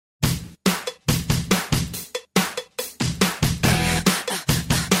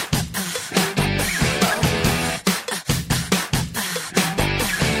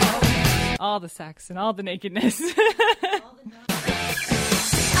all the sex and all the nakedness. I'm not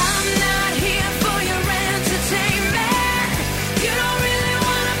here for your entertainment. You don't really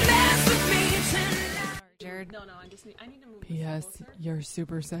want to mess with me tonight. Jared. No, I need to move. P.S. You're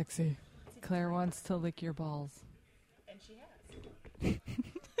super sexy. Claire wants to lick your balls. And she has.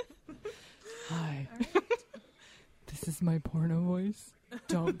 Hi. This is my porno voice.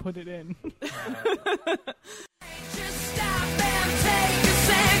 Don't put it in. Just stop and take a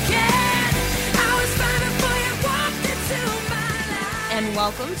second. I was fine before you walked into my life. And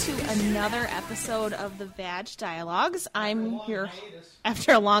welcome to another episode of the Vag Dialogues. I'm here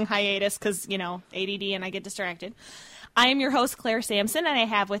after a long hiatus because, ADD and I get distracted. I am your host, Clare Sampson, and I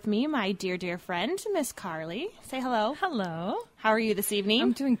have with me my dear, dear friend, Miss Carly. Say hello. Hello. How are you this evening?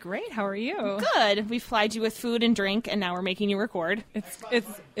 I'm doing great. How are you? Good. We've plied you with food and drink, and now we're making you record.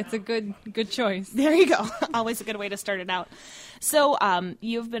 It's a good choice. There you go. Always a good way to start it out. So,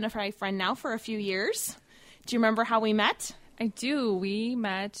 you've been a friend now for a few years. Do you remember how we met? I do. We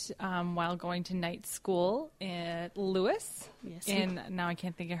met while going to night school at Lewis. Yes. And now I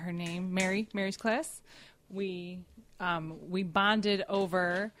can't think of her name. Mary's class. We bonded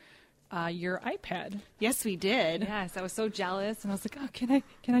over your iPad. Yes, we did. Yes, I was so jealous, and I was like, "Oh, can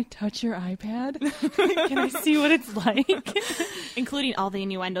I touch your iPad? Can I see what it's like?" Including all the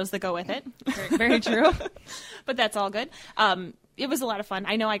innuendos that go with it. Very true. But that's all good. It was a lot of fun.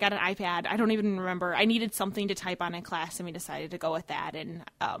 I know I got an iPad. I don't even remember. I needed something to type on in class, and we decided to go with that. And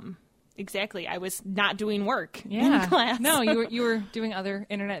exactly, I was not doing work in class. No, you were doing other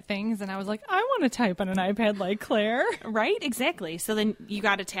internet things, and I was like, I want to type on an iPad like Claire. Right? Exactly. So then you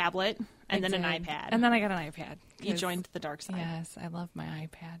got a tablet and then did. an iPad. And then I got an iPad. You joined the dark side. Yes, I love my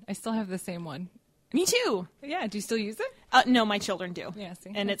iPad. I still have the same one. Me too. Yeah, do you still use it? No, my children do. Yeah,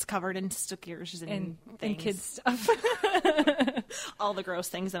 see? And it's covered in stickers and And kids stuff. all the gross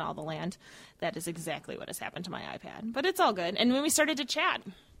things in all the land. That is exactly what has happened to my iPad. But it's all good. And when we started to chat.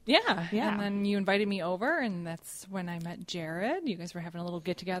 Yeah. Yeah. And then you invited me over, and that's when I met Jared. You guys were having a little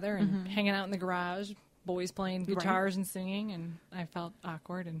get-together and hanging out in the garage, boys playing guitars and singing, and I felt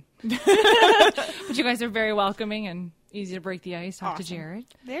awkward. And but you guys are very welcoming and easy to break the ice. Talk to Jared.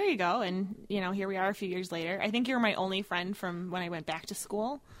 There you go. And, here we are a few years later. I think you were my only friend from when I went back to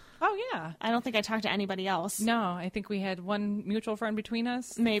school. Oh, yeah. I don't think I talked to anybody else. No, I think we had one mutual friend between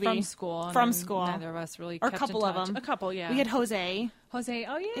us. Maybe. From school. and From then school. Neither of us really Or a kept couple in of touch. them. A couple, yeah. We had Jose. Jose,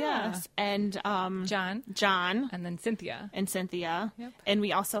 oh, yeah. Yes. And John. And And then Cynthia. Cynthia. Yep. And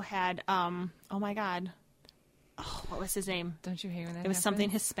we also had, oh, my God. Oh, what was his name? Don't you hate when that It was happens? something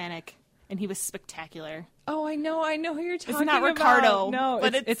Hispanic. And he was spectacular. Oh, I know who you're talking about. It's not Ricardo. No,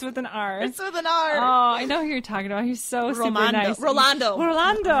 but it's with an R. It's with an R. Oh, I know who you're talking about. He's so super nice. Rolando.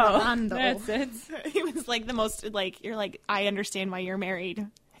 That's it. He was like the most, you're like, I understand why you're married.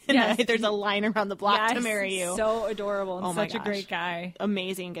 And Yes. there's a line around the block to marry you. So adorable and Oh my such a gosh. great guy.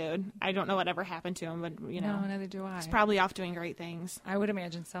 Amazing dude. I don't know what ever happened to him, but, No, neither do I. he's probably off doing great things. I would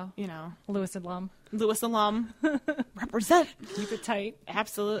imagine so. Lewis alum. Lewis alum. Represent. Keep it tight.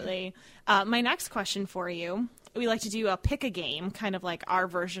 Absolutely. My next question for you, we like to do a pick a game, kind of like our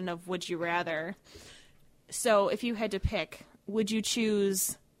version of Would You Rather. So if you had to pick, would you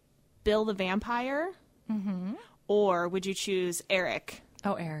choose Bill the Vampire? Mm-hmm. Or would you choose Eric?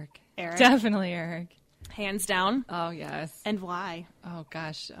 Oh, Eric. Eric? Definitely Eric. Hands down? Oh, yes. And why? Oh,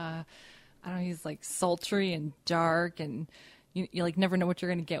 gosh. I don't know. He's like sultry and dark, and you like never know what you're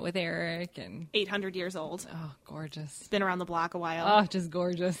going to get with Eric. And 800 years old. oh, gorgeous. He's been around the block a while. Oh, just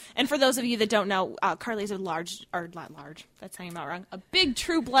gorgeous. And for those of you that don't know, Carly's a large, or not large, that's saying about wrong, a big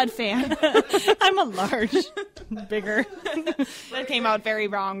True Blood fan. I'm a large, bigger, That came out very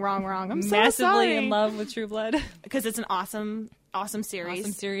wrong. I'm so massively sorry. in love with True Blood. Because it's an awesome series.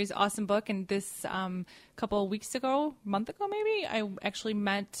 Awesome series, awesome book. And this couple of weeks ago, month ago maybe, I actually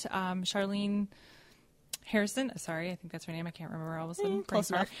met Charlene Harrison. Sorry, I think that's her name. I can't remember all of a sudden. Close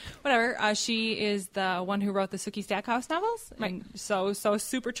enough. Whatever. She is the one who wrote the Sookie Stackhouse novels. Right. And so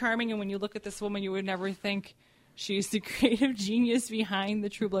super charming. And when you look at this woman, you would never think she's the creative genius behind the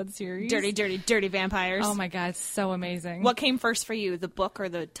True Blood series. Dirty vampires. Oh my God, it's so amazing. What came first for you, the book or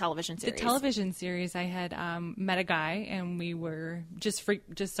the television The series? television series, I had met a guy, and we were just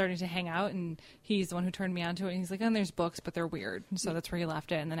starting to hang out, and he's the one who turned me on to it. And he's like, "Oh, there's books, but they're weird." And so that's where he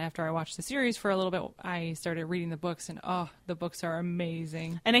left it. And then after I watched the series for a little bit, I started reading the books, and the books are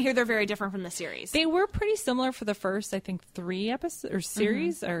amazing. And I hear they're very different from the series. They were pretty similar for the first, I think, 3 episodes or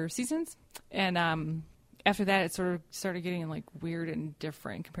series or seasons, and after that, it sort of started getting like weird and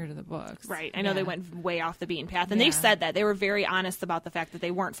different compared to the books. Right. I know they went way off the beaten path. And they've said that. They were very honest about the fact that they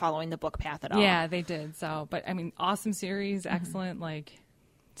weren't following the book path at all. Yeah, they did. So, but I mean, awesome series, excellent, like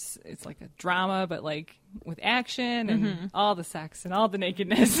it's like a drama, but like with action and all the sex and all the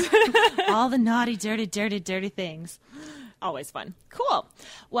nakedness. All the naughty, dirty, dirty, dirty things. Always fun. Cool.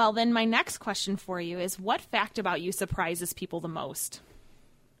 Well, then my next question for you is, what fact about you surprises people the most?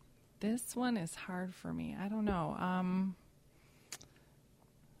 This one is hard for me. I don't know.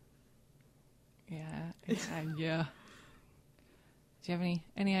 Yeah. Yeah. Do you have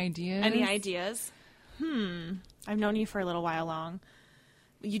any ideas? Any ideas? I've known you for a little while long.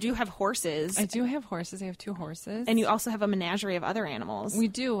 You do have horses. I do have horses. I have 2 horses. And you also have a menagerie of other animals. We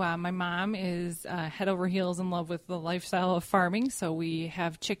do. My mom is head over heels in love with the lifestyle of farming, so we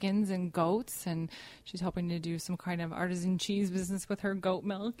have chickens and goats, and she's hoping to do some kind of artisan cheese business with her goat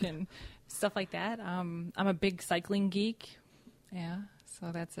milk and stuff like that. I'm a big cycling geek. Yeah,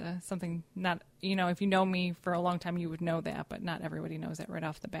 so that's something not, if you know me for a long time, you would know that, but not everybody knows that right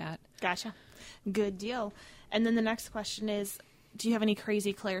off the bat. Gotcha. Good deal. And then the next question is, do you have any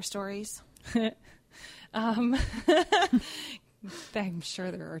crazy Clare stories? I'm sure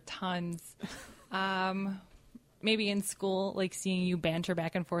there are tons. Maybe in school, like seeing you banter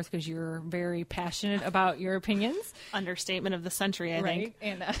back and forth because you're very passionate about your opinions. Understatement of the century, I think.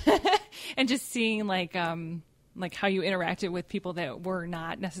 And and just seeing like how you interacted with people that were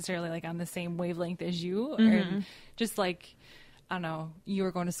not necessarily like on the same wavelength as you, and just like, I don't know, you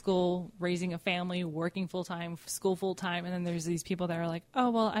were going to school, raising a family, working full-time, school full-time, and then there's these people that are like, oh,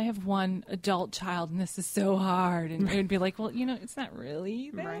 well, I have one adult child, and this is so hard. And it would be like, well, it's not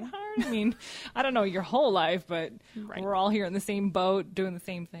really that hard. I mean, I don't know your whole life, but we're all here in the same boat, doing the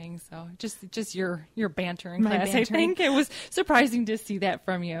same thing. So just your banter in class, I think. It was surprising to see that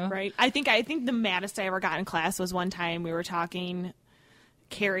from you. Right. I think the maddest I ever got in class was one time we were talking,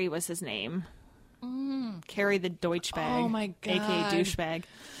 Carrie was his name. Carrie the Deutschbag. Oh my God. A.k.a. douchebag.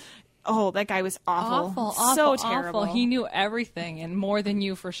 Oh, that guy was awful. Awful, so terrible. He knew everything and more than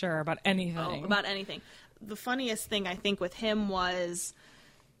you for sure about anything. Oh, about anything. The funniest thing I think with him was,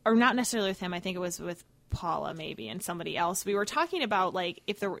 or not necessarily with him, I think it was with Paula maybe and somebody else. We were talking about like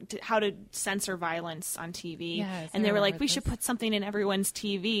if there were how to censor violence on TV, yes, and they were like, we should put something in everyone's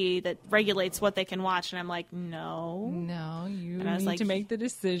TV that regulates what they can watch. And I'm like, no, you and I was need like, to make the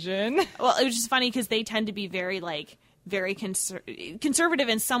decision. Well, it was just funny because they tend to be very conservative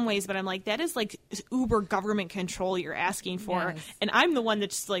in some ways, but I'm like, that is like uber government control you're asking for. Yes. And I'm the one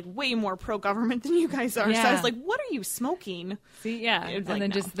that's like way more pro-government than you guys are. Yeah. So I was like, what are you smoking? See, yeah. It was And like, then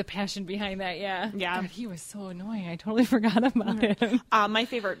no. just the passion behind that, yeah. Yeah. God, he was so annoying. I totally forgot about him. My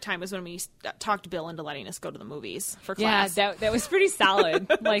favorite time was when we talked Bill into letting us go to the movies for class. Yeah, that was pretty solid.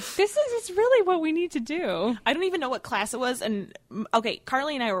 Like, it's really what we need to do. I don't even know what class it was. And okay,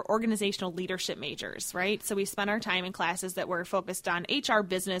 Carly and I were organizational leadership majors, right? So we spent our time in classes that were focused on HR,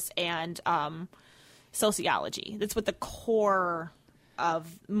 business, and sociology. That's what the core of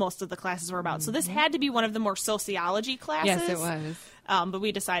most of the classes were about. So this had to be one of the more sociology classes. Yes, it was. But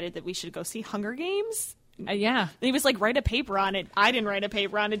we decided that we should go see Hunger Games. Yeah. And he was like, write a paper on it. I didn't write a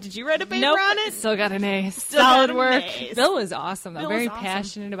paper on it. Did you write a paper Nope. on it? Still got an A. Still Solid got an work. A. Bill was awesome, though. Bill Very was awesome.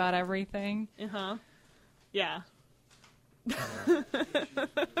 passionate about everything. Uh-huh. Yeah.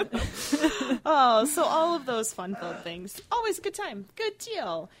 Oh, so all of those fun-filled things. Always a good time. Good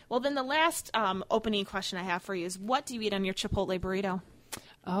deal. Well, then the last opening question I have for you is, what do you eat on your Chipotle burrito?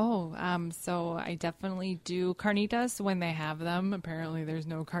 Oh, so I definitely do carnitas when they have them. Apparently there's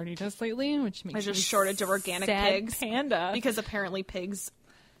no carnitas lately, which makes There's a me shortage of organic sad pigs. panda. Because apparently pigs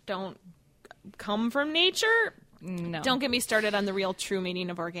don't come from nature. No. Don't get me started on the real true meaning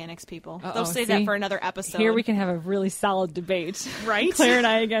of organics, people. Uh-oh, They'll say see? that for another episode. Here we can have a really solid debate. Right? Claire and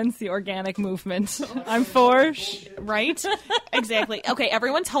I against the organic movement. I'm for. Right? Exactly. Okay,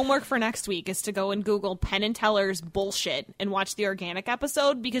 everyone's homework for next week is to go and Google Penn and Teller's bullshit and watch the organic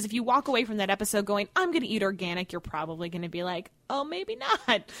episode, because if you walk away from that episode going, I'm going to eat organic, you're probably going to be like, oh, maybe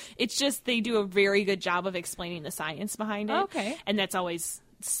not. It's just they do a very good job of explaining the science behind it. Okay. And that's always...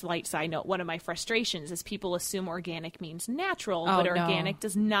 Slight side note, one of my frustrations is people assume organic means natural, Oh, but no. organic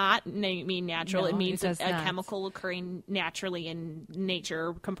does not mean natural. No, it means it does a not. chemical occurring naturally in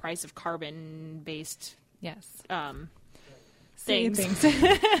nature, comprised of carbon-based Yes. things. So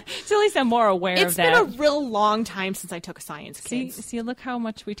at least I'm more aware It's of that. been a real long time since I took a science kids. See, look how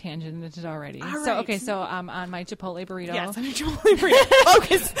much we tangented already. All So, right. okay, so on my Chipotle burrito. Yes, I'm totally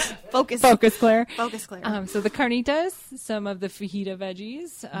focus. Focus, Claire. Focus, Claire. So the carnitas, some of the fajita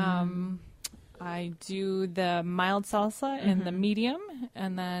veggies. I do the mild salsa and the medium,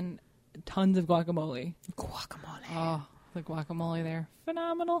 and then tons of guacamole. Guacamole. Oh, the guacamole there.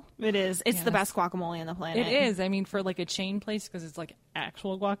 Phenomenal. It is. It's the Yes. best guacamole on the planet. It is. I mean, for like a chain place, because it's like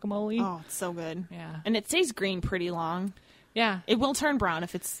actual guacamole. Oh, it's so good. Yeah. And it stays green pretty long. Yeah. It will turn brown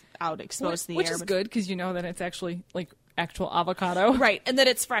if it's out exposed to the Which air. is good because you know that it's actually like actual avocado. Right, and that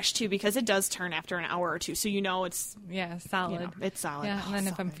it's fresh too because it does turn after an hour or two. So you know it's Yeah, solid. it's solid. Yeah, and then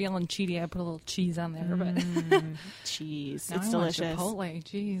if I'm solid. feeling cheaty, I put a little cheese on there. But cheese, now it's I want delicious. Chipotle,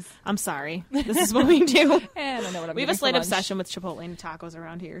 jeez. I'm sorry. This is what we do. And I know what I'm We have a getting for slight lunch. obsession with Chipotle and tacos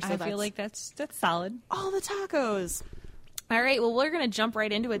around here. So I feel like that's solid. all the tacos. All right, well, we're going to jump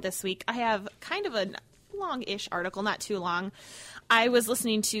right into it this week. I have kind of a long-ish article, not too long. I was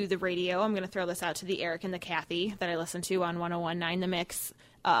listening to the radio. I'm going to throw this out to the Eric and the Kathy that I listen to on 101.9 The Mix.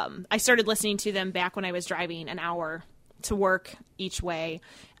 I started listening to them back when I was driving an hour to work each way.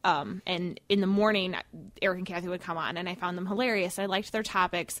 And in the morning, Eric and Kathy would come on, and I found them hilarious. I liked their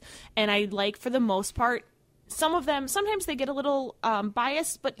topics, and I like, for the most part, some of them, sometimes they get a little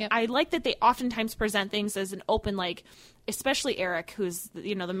biased, but Yep. I like that they oftentimes present things as an open, like, especially Eric, who's,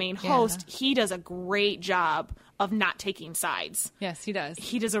 the main host, he does a great job of not taking sides. Yes, he does.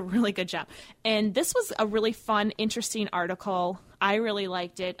 He does a really good job. And this was a really fun, interesting article. I really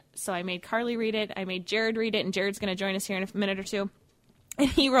liked it. So I made Carly read it. I made Jared read it, and Jared's going to join us here in a minute or two. And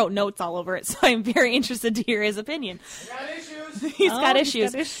he wrote notes all over it, so I'm very interested to hear his opinion. He's got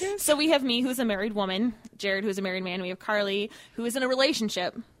issues. So we have me, who's a married woman, Jared, who's a married man. We have Carly, who is in a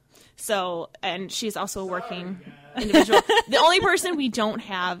relationship. So, and she's also a working individual. The only person we don't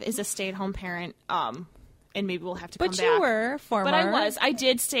have is a stay-at-home parent, and maybe we'll have to come But back. you were former. But I was. I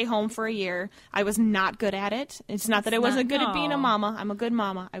did stay home for a year. I was not good at it. It's not that I wasn't good at being a mama. I'm a good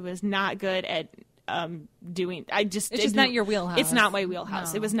mama. I was not good at doing. It's just not your wheelhouse. It's not my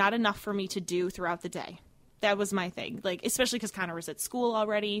wheelhouse. No. It was not enough for me to do throughout the day. That was my thing. Like, especially because Connor was at school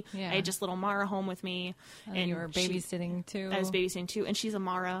already. Yeah. I had just little Mara home with me, And you were babysitting too. I was babysitting too, and she's a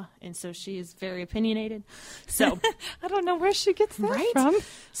Mara, and so she is very opinionated. So. I don't know where she gets that Right? from.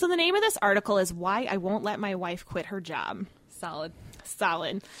 So the name of this article is Why I Won't Let My Wife Quit Her Job. Solid.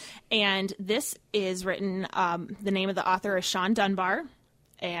 And this is written, the name of the author is Sean Dunbar,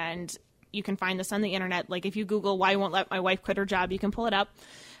 and you can find this on the internet. Like, if you Google Why I Won't Let My Wife Quit Her Job, you can pull it up.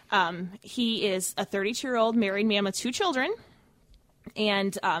 He is a 32-year-old married man with 2 children.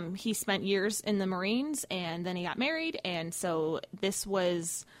 And he spent years in the Marines, and then he got married. And so this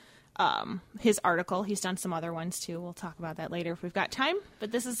was his article. He's done some other ones, too. We'll talk about that later if we've got time.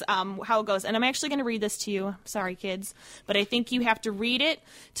 But this is how it goes. And I'm actually going to read this to you. Sorry, kids. But I think you have to read it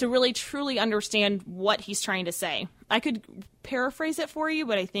to really, truly understand what he's trying to say. I could paraphrase it for you,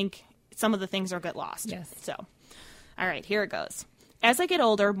 but I think some of the things are get lost. Yes. So, all right, here it goes. As I get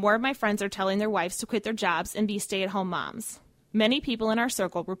older, more of my friends are telling their wives to quit their jobs and be stay-at-home moms. Many people in our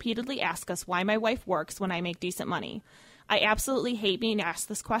circle repeatedly ask us why my wife works when I make decent money. I absolutely hate being asked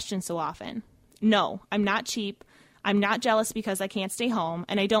this question so often. No, I'm not cheap. I'm not jealous because I can't stay home,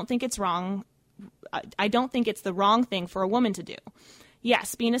 and I don't think it's wrong. I don't think it's the wrong thing for a woman to do.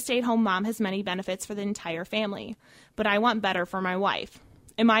 Yes, being a stay-at-home mom has many benefits for the entire family, but I want better for my wife.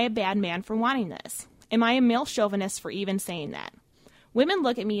 Am I a bad man for wanting this? Am I a male chauvinist for even saying that? Women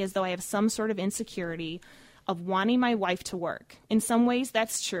look at me as though I have some sort of insecurity of wanting my wife to work. In some ways,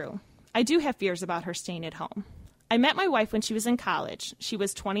 that's true. I do have fears about her staying at home. I met my wife when she was in college. She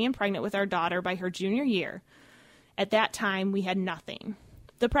was 20 and pregnant with our daughter by her junior year. At that time, we had nothing.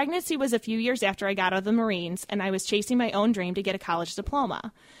 The pregnancy was a few years after I got out of the Marines, and I was chasing my own dream to get a college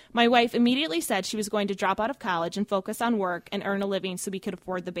diploma. My wife immediately said she was going to drop out of college and focus on work and earn a living so we could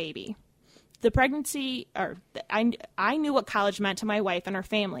afford the baby. The pregnancy, I knew what college meant to my wife and her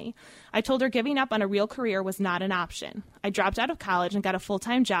family. I told her giving up on a real career was not an option. I dropped out of college and got a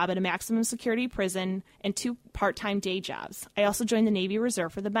full-time job at a maximum security prison and 2 part-time day jobs. I also joined the Navy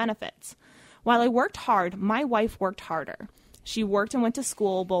Reserve for the benefits. While I worked hard, my wife worked harder. She worked and went to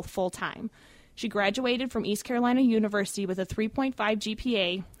school both full-time. She graduated from East Carolina University with a 3.5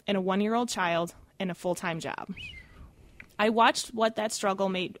 GPA and a 1-year-old child and a full-time job. I watched what that struggle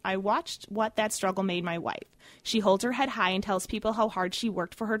made my wife. She holds her head high and tells people how hard she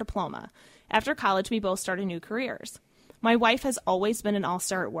worked for her diploma. After college, we both started new careers. My wife has always been an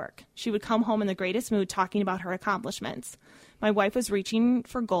all-star at work. She would come home in the greatest mood talking about her accomplishments. My wife was reaching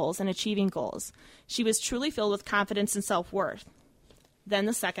for goals and achieving goals. She was truly filled with confidence and self-worth. Then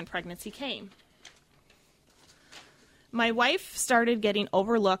the second pregnancy came. My wife started getting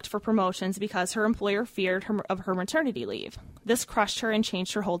overlooked for promotions because her employer feared of her maternity leave. This crushed her and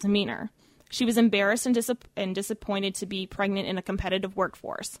changed her whole demeanor. She was embarrassed and disappointed to be pregnant in a competitive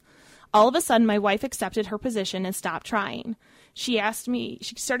workforce. All of a sudden, my wife accepted her position and stopped trying. She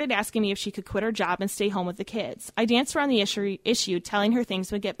started asking me if she could quit her job and stay home with the kids. I danced around the issue, telling her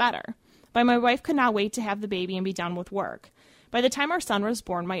things would get better. But my wife could not wait to have the baby and be done with work. By the time our son was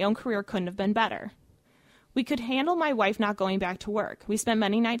born, my own career couldn't have been better. We could handle my wife not going back to work. We spent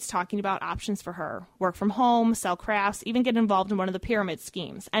many nights talking about options for her. Work from home, sell crafts, even get involved in one of the pyramid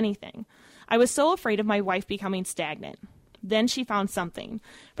schemes. Anything. I was so afraid of my wife becoming stagnant. Then she found something.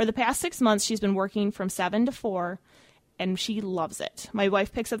 For the past 6 months, she's been working from 7 to 4, and she loves it. My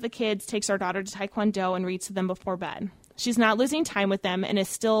wife picks up the kids, takes our daughter to Taekwondo, and reads to them before bed. She's not losing time with them and is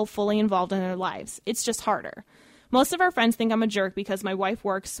still fully involved in their lives. It's just harder. Most of our friends think I'm a jerk because my wife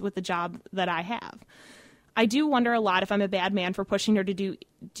works with the job that I have. I do wonder a lot if I'm a bad man for pushing her to do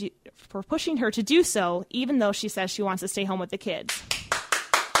so, even though she says she wants to stay home with the kids.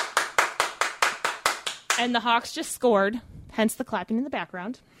 And the Hawks just scored, hence the clapping in the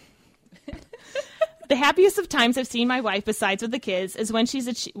background. The happiest of times I've seen my wife, besides with the kids, is when she's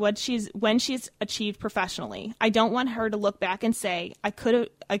achieved professionally. I don't want her to look back and say, I could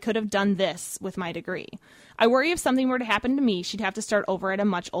have done this with my degree. I worry if something were to happen to me, she'd have to start over at a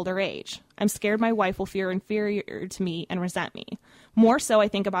much older age. I'm scared my wife will feel inferior to me and resent me. More so, I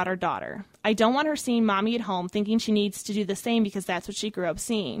think about our daughter. I don't want her seeing mommy at home thinking she needs to do the same because that's what she grew up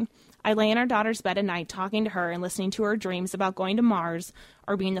seeing. I lay in our daughter's bed at night talking to her and listening to her dreams about going to Mars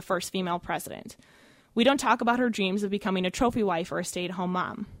or being the first female president. We don't talk about her dreams of becoming a trophy wife or a stay-at-home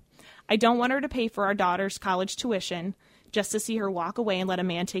mom. I don't want her to pay for our daughter's college tuition just to see her walk away and let a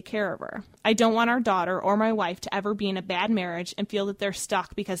man take care of her. I don't want our daughter or my wife to ever be in a bad marriage and feel that they're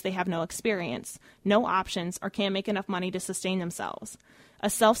stuck because they have no experience, no options, or can't make enough money to sustain themselves. A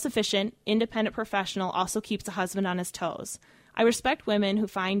self-sufficient, independent professional also keeps a husband on his toes. I respect women who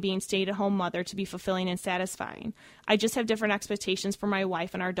find being stay-at-home mother to be fulfilling and satisfying. I just have different expectations for my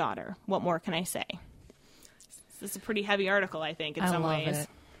wife and our daughter. What more can I say? This is a pretty heavy article, I think, in some ways.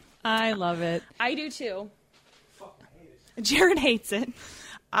 I love it. I do too. Jared hates it.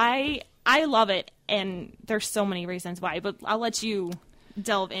 I love it, and there's so many reasons why, but I'll let you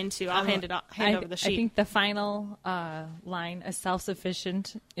delve into. I'll hand over the sheet. I think the final line, a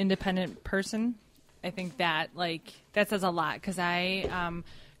self-sufficient, independent person, I think that says a lot, because I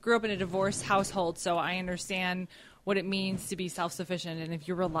grew up in a divorced household, so I understand what it means to be self-sufficient. And if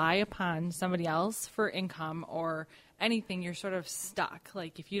you rely upon somebody else for income or anything, you're sort of stuck.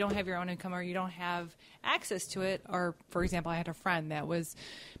 Like if you don't have your own income or you don't have access to it, or for example, I had a friend that was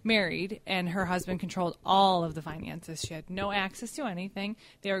married and her husband controlled all of the finances. She had no access to anything.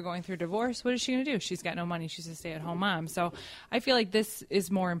 They were going through divorce. What is she going to do? She's got no money. She's a stay-at-home mom. So I feel like this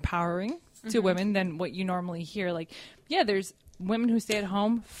is more empowering to women than what you normally hear. Like, yeah, there's women who stay at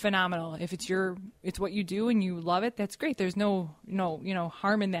home, phenomenal. If it's what you do and you love it, that's great. There's no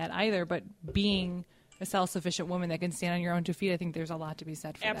harm in that either. But being a self-sufficient woman that can stand on your own 2 feet, I think there's a lot to be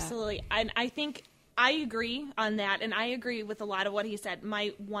said for that. Absolutely. And I think I agree on that, and I agree with a lot of what he said.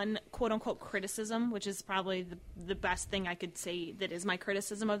 My one quote-unquote criticism, which is probably the best thing I could say that is my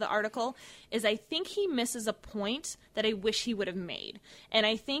criticism of the article, is I think he misses a point that I wish he would have made. And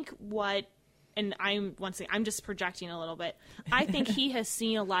I think and I'm just projecting a little bit. I think he has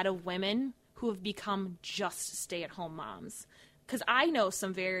seen a lot of women who have become just stay-at-home moms. Because I know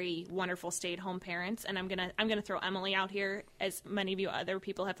some very wonderful stay-at-home parents, and I'm gonna throw Emily out here, as many of you other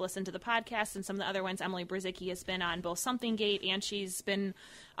people have listened to the podcast, and some of the other ones. Emily Brzezicki has been on both Something Gate, and she's been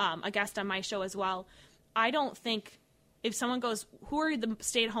a guest on my show as well. I don't think if someone goes, "Who are the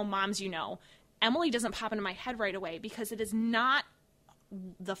stay-at-home moms you know?" Emily doesn't pop into my head right away because it is not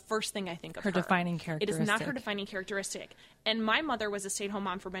the first thing I think of her. Defining characteristic. It is not her defining characteristic. And my mother was a stay-at-home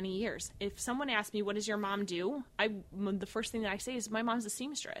mom for many years. If someone asked me, what does your mom do? The first thing that I say is my mom's a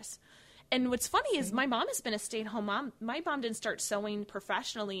seamstress. And what's funny is my mom has been a stay-at-home mom. My mom didn't start sewing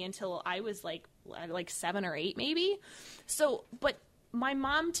professionally until I was like 7 or 8 maybe. So, but my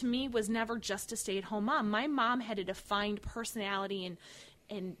mom to me was never just a stay-at-home mom. My mom had a defined personality, and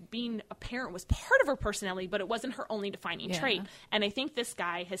being a parent was part of her personality, but it wasn't her only defining trait. And I think this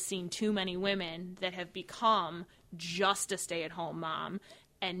guy has seen too many women that have become just a stay-at-home mom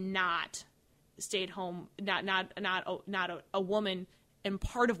and not stay-at-home, not a woman, and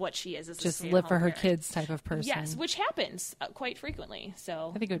part of what she is just live for her kids type of person. Yes, which happens quite frequently.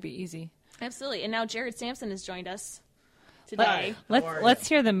 So I think it would be easy. Absolutely. And now Jared Sampson has joined us today. Let's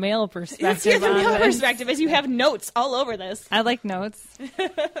hear the male perspective. Let's hear the male perspective, as you have notes all over this. I like notes.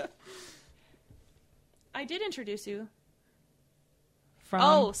 I did introduce you.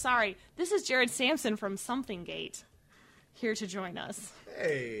 From Sorry. This is Jared Sampson from Something Gate, here to join us.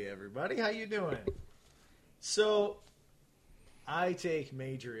 Hey, everybody. How you doing? So, I take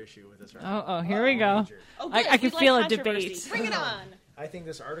major issue with this. Here we go. I can feel a debate. Bring it on. I think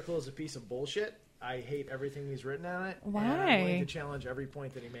this article is a piece of bullshit. I hate everything he's written on it. Why? And I'm going to challenge every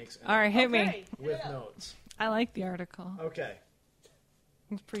point that he makes. All right, hit me. With notes. I like the article. Okay.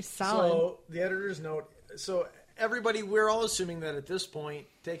 It's pretty solid. So, the editor's note So everybody, we're all assuming that at this point,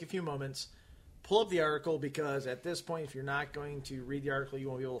 take a few moments, pull up the article, because at this point, if you're not going to read the article, you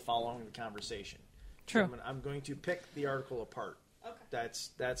won't be able to follow along with the conversation. True. So I'm going to pick the article apart. Okay.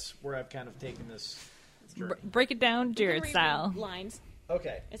 That's where I've kind of taken this journey. Break it down, You Jared can read style. the lines.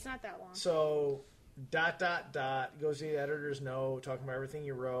 Okay. It's not that long. So, ... goes to the editor's note, talking about everything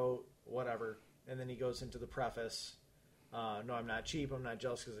you wrote, whatever. And then he goes into the preface. No, I'm not cheap. I'm not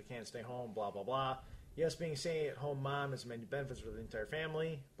jealous because I can't stay home, blah, blah, blah. Yes, being a stay-at-home mom has many benefits for the entire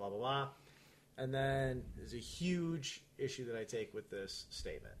family, blah, blah, blah. And then there's a huge issue that I take with this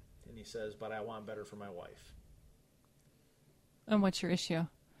statement. And he says, but I want better for my wife. And what's your issue?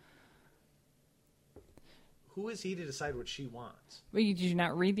 Who is he to decide what she wants? Well, did you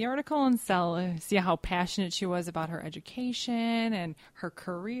not read the article and see how passionate she was about her education and her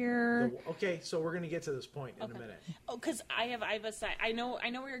career? Okay, so we're going to get to this point in a minute. Oh, because I have a side. I know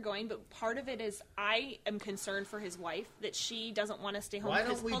where you're going, but part of it is I am concerned for his wife that she doesn't want to stay home. Why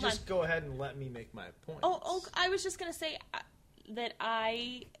don't we just go ahead and let me make my point? Oh, I was just going to say that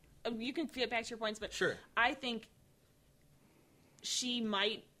you can get back to your points, but Sure. I think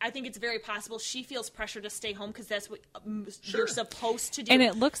I think it's very possible she feels pressure to stay home because that's what you're supposed to do. And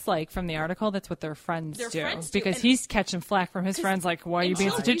it looks like from the article that's what their friends do. Friends because and he's catching flack from his friends like, why are you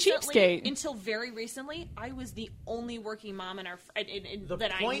being such a cheapskate? Until very recently, I was the only working mom in our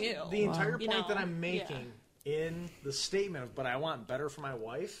that point, I knew. The entire point You know, that I'm making in the statement of, but I want better for my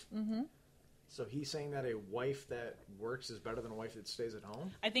wife. Mm-hmm. So he's saying that a wife that works is better than a wife that stays at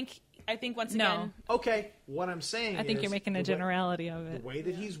home? I think once No. again... Okay, what I'm saying I think is you're making a generality of it. The way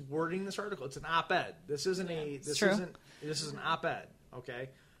that he's wording this article, it's an op-ed. This isn't this is an op-ed, okay?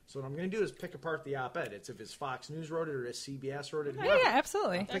 So what I'm going to do is pick apart the op-ed. It's if it's Fox News wrote it or if CBS wrote it. Oh, whoever. yeah,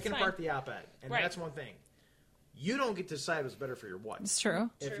 absolutely. I'm picking fine. apart the op-ed. And Right. that's one thing. You don't get to decide what's better for your wife. It's true.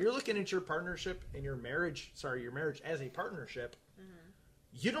 If you're looking at your partnership and your marriage as a partnership,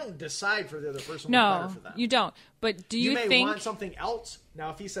 you don't decide for the other person what's better No, for them. you don't. But do You you may think want something else.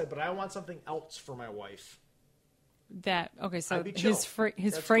 Now, if he said, but I want something else for my wife. that... Okay, so I'd be chill. his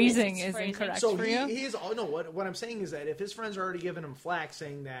That's phrasing cool. is Phrasing. incorrect So for you? he is... Oh, no, what I'm saying is that if his friends are already giving him flack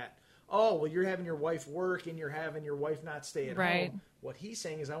saying that, oh, well, you're having your wife work and you're having your wife not stay at Right. home. What he's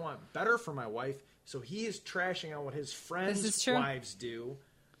saying is I want better for my wife. So he is trashing on what his This is friends' true. wives do.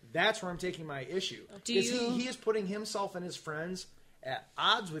 That's where I'm taking my issue. Do Because you- he is putting himself and his friends at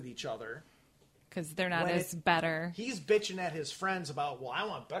odds with each other. Because they're not When as better. He's bitching at his friends about, well, I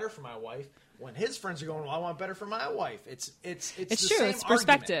want better for my wife. When his friends are going, well, I want better for my wife. It's It's the true. same It's argument.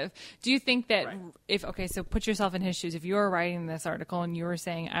 perspective. Do you think that Right. so put yourself in his shoes. If you were writing this article and you were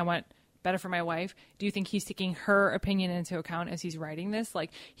saying, I want better for my wife, do you think he's taking her opinion into account as he's writing this? Like,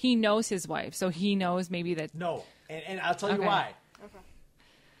 he knows his wife, so he knows maybe that... No, and I'll tell you Okay. why. Okay.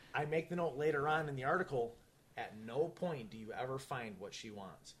 I make the note later on in the article, at no point do you ever find what she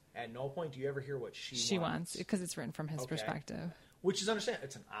wants. At no point do you ever hear what she wants, because it's written from his Okay. perspective. Which is understandable.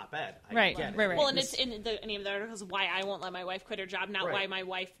 It's an op-ed. I Right, get it. right. Well, and it's in the name of the article is why I won't let my wife quit her job, not Right. why my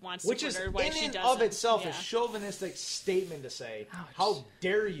wife wants Which to is quit her, why in she and doesn't. of itself Yeah. a chauvinistic statement to say, how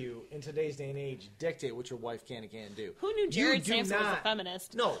dare you, in today's day and age, dictate what your wife can and can't do. Who knew You Jared do Sampson was a not-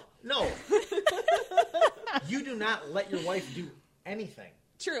 feminist? No. You do not let your wife do anything.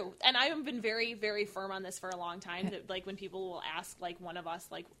 True, and I have been very, very firm on this for a long time. That like when people will ask, like one of us,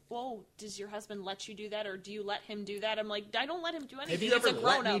 like, "Whoa, does your husband let you do that, or do you let him do that?" I'm like, I don't let him do anything. Have you He's ever a let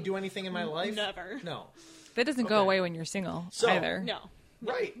grown me up. do anything in my life? Never. No. That doesn't go Okay. away when you're single So- either. No.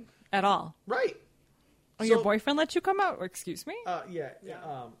 Right. At all. Right. Oh, your So- boyfriend let you come out? Or, excuse me? Yeah.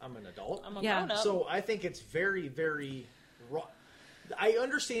 I'm an adult. I'm a Yeah. grown up. So I think it's very, very wrong. I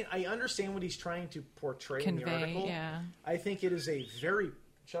understand what he's trying to portray in the Convey, article. yeah. I think it is a very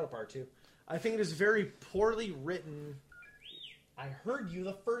shut up, R2. I think it is very poorly written. I heard you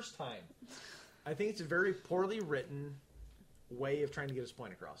the first time. I think it's a very poorly written way of trying to get his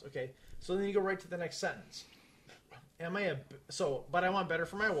point across. Okay, so then you go right to the next sentence. But I want better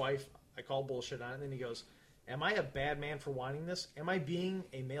for my wife. I call bullshit on it. And then he goes, am I a bad man for wanting this? Am I being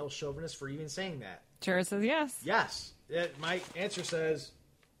a male chauvinist for even saying that? Jared says yes. Yes. My answer says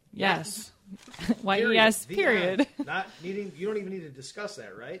Yes. Why, period. yes, The period. end. You don't even need to discuss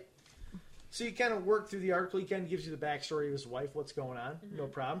that, right? So you kind of work through the article. He kind of gives you the backstory of his wife, what's going on. No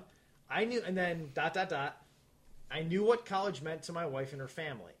problem. I knew, and then ... I knew what college meant to my wife and her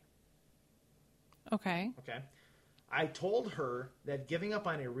family. Okay. Okay. I told her that giving up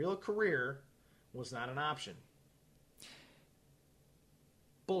on a real career was not an option.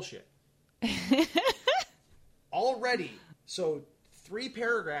 Bullshit. Already, so 3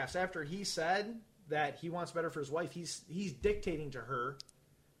 paragraphs after he said that he wants better for his wife, he's dictating to her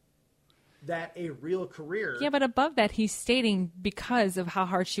that a real career. Yeah, but above that, he's stating because of how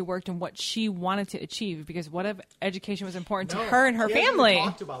hard she worked and what she wanted to achieve. Because what if education was important to her and her he hasn't family?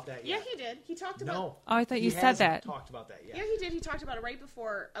 talked about that Yeah, yet. he did. He talked about. No. Oh, I thought he you said hasn't that. Talked about that yet. Yeah, he did. He talked about it right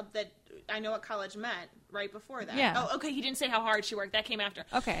before that. I know what college meant. Right before that. Yeah. Oh, okay. He didn't say how hard she worked. That came after.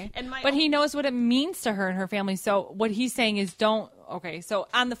 Okay. And but he knows what it means to her and her family. So what he's saying is don't. Okay. So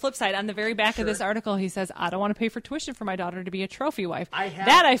on the flip side, on the very back of this article, he says, I don't want to pay for tuition for my daughter to be a trophy wife.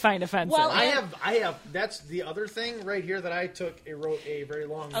 That I find offensive. Well, I have. That's the other thing right here that I took. It wrote a very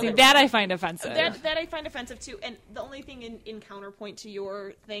long. See, that I find offensive. That I find offensive too. And the only thing in counterpoint to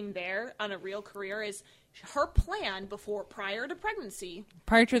your thing there on a real career is her plan prior to pregnancy.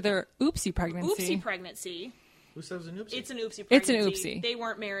 Prior to their oopsie pregnancy. Oopsie pregnancy. Who says an oopsie? It's an oopsie pregnancy. It's an oopsie. They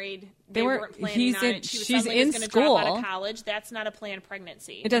weren't married. They weren't planning on it. She's suddenly in was gonna drop out school. of college. That's not a planned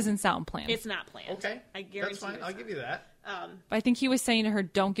pregnancy. It doesn't sound planned. It's not planned. Okay, I guarantee that's fine. it's I'll not. give you that. But I think he was saying to her,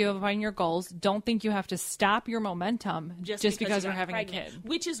 don't give up on your goals. Don't think you have to stop your momentum just because you you're got having pregnant. a kid.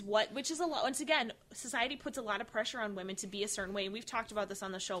 Which is a lot. Once again, society puts a lot of pressure on women to be a certain way. And we've talked about this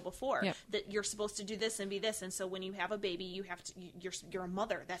on the show before. Yep. That you're supposed to do this and be this. And so when you have a baby, you have to. You're a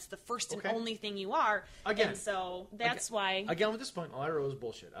mother. That's the first and Okay. only thing you are. Again. And so that's why. Again, with this point, all I wrote was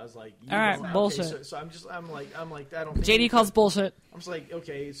bullshit. I was like, All right, okay, bullshit. So I'm like, I don't. Think JD calls bullshit. I'm just like,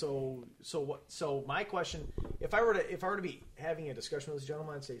 okay, so what? So my question, if I were to be having a discussion with this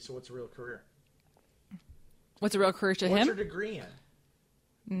gentleman, I'd say, so what's a real career? What's a real career to What's him? your degree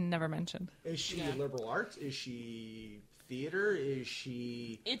in? Never mentioned. Is she liberal arts? Is she theater? Is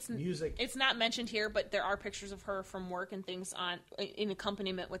she music? It's not mentioned here, but there are pictures of her from work and things in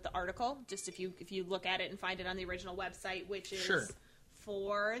accompaniment with the article. Just if you look at it and find it on the original website, which is Sure.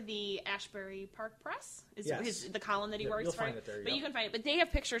 for the Ashbury Park Press, is Yes. the column that he works you'll for. find it there, But yep. you can find it. But they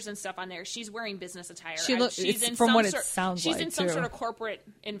have pictures and stuff on there. She's wearing business attire. It's from what it sounds She's like, in some too. sort of corporate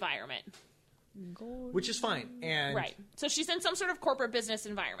environment. Which is fine, and Right. So she's in some sort of corporate business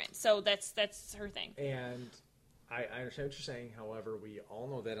environment. So that's her thing. And I understand what you're saying. However, we all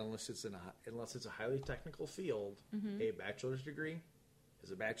know that unless it's a highly technical field, Mm-hmm. a bachelor's degree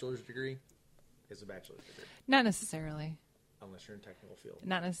is a bachelor's degree is a bachelor's degree. Not necessarily. Unless you're in a technical field.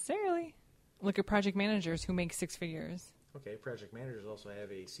 Not necessarily. Look at project managers who make six figures. Okay, project managers also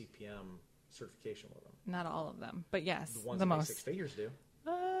have a CPM certification with them. Not all of them, but yes, The ones the that make most. 6 figures do. A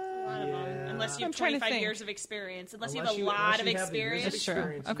lot of them. Unless you I'm have trying to 25 think. years of experience. Unless you Unless have a lot of unless you have the years of experience. That's true.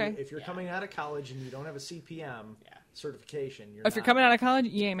 experience, Okay. If you're coming out of college and you don't have a CPM certification, If you're not. coming out of college,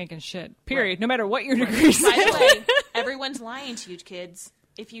 you ain't making shit. Period. Right. No matter what your degree is. By the way, everyone's lying to you, kids.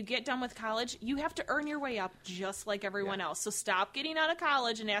 If you get done with college, you have to earn your way up just like everyone Yeah. else. So stop getting out of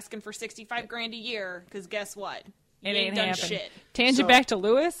college and asking for $65,000 a year, because guess what? You It ain't done happening. shit. Tangent So- back to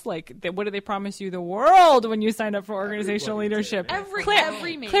Lewis. Like, what do they promise you? The world when you signed up for organizational Everybody did, leadership. man.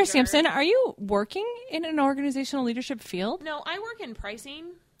 Every major. Claire Sampson, are you working in an organizational leadership field? No, I work in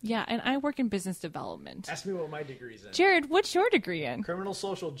pricing. Yeah, and I work in business development. Ask me what my degree's in. Jared, what's your degree in? Criminal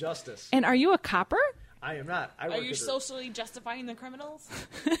social justice. And are you a copper? I am not. I Are work you as a- socially justifying the criminals?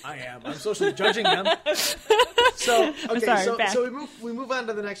 I am. I'm socially judging them. So okay, sorry, back. so we move on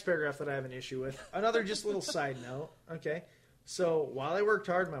to the next paragraph that I have an issue with. Another just little side note. Okay, so while I worked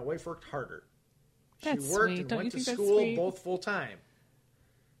hard, my wife worked harder. That's she worked sweet. and Don't went you to think that's school sweet? both full time.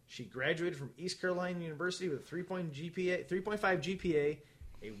 She graduated from East Carolina University with a 3.5 GPA,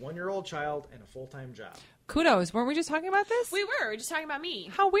 a 1-year-old child, and a full-time job. Kudos. Weren't we just talking about this? We were just talking about me.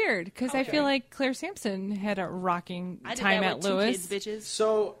 How weird, because I Okay. feel like Claire Sampson had a rocking I did time that at with Lewis. 2 kids, bitches.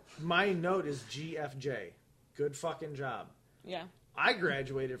 So my note is GFJ. Good fucking job. Yeah. I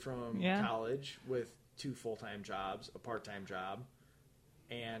graduated from Yeah. college with 2 full-time jobs, a part-time job,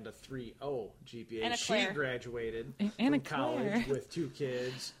 and a 3.0 GPA. And a She Claire. graduated And from a college Claire. with 2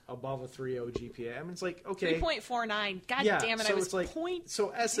 kids, above a 3.0 GPA. I mean, it's like, okay. 3.49. God Yeah, damn it, so I was it's like, point so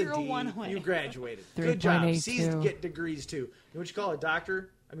S and D, 0.01 away. you graduated. Good job. 3.82. C's get degrees too. You know what you call a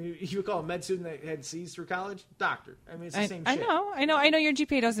doctor? I mean, you would call a med student that had C's through college? Doctor. I mean, it's the same I shit. know your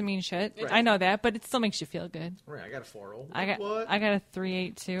GPA doesn't mean shit. Right. I know that, but it still makes you feel good. Right, I got a 4.0. I got what? a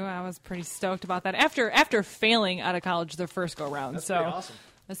 3.82. I was pretty stoked about that after failing out of college the first go round. That's so pretty awesome.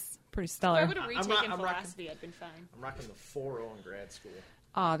 that's pretty If I stellar. would have I'm retaken not- I'm philosophy, I'd been fine. I'm rocking the 4.0 in grad school.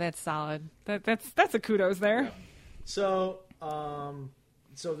 Oh, that's solid. That's a kudos there. Yeah. So,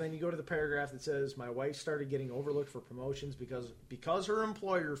 so then you go to the paragraph that says, my wife started getting overlooked for promotions because her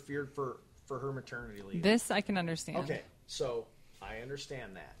employer feared for her maternity leave. This I can understand. Okay, so I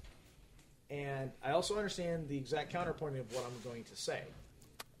understand that. And I also understand the exact counterpoint of what I'm going to say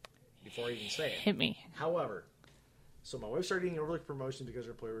before I even say it. Hit me. However, so my wife started getting overlooked for promotions because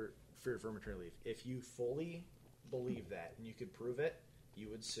her employer feared for maternity leave. If you fully believe that and you could prove it, you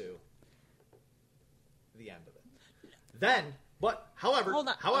would sue. the end of it. Then, however, Hold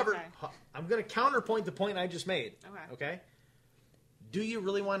on. Okay. I'm going to counterpoint the point I just made. Okay. Do you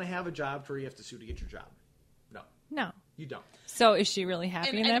really want to have a job where you have to sue to get your job? No. You don't. So is she really happy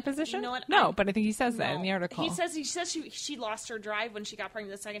in And that position? you know what? No, but I think he says that in the article. He says she lost her drive when she got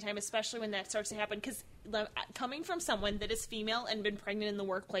pregnant the second time, especially when that starts to happen. Because coming from someone that is female and been pregnant in the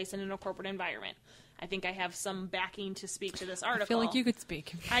workplace and in a corporate environment, I think I have some backing to speak to this article. I feel like you could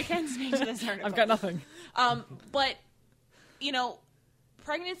speak. I can speak to this article. I've got nothing. But,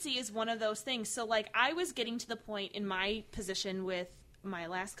 pregnancy is one of those things. So, I was getting to the point in my position with my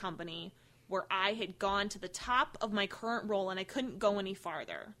last company where I had gone to the top of my current role and I couldn't go any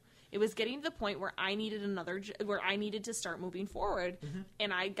farther. It was getting to the point where I needed where I needed to start moving forward,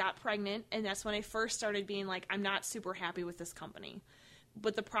 and I got pregnant, and that's when I first started being like, I'm not super happy with this company.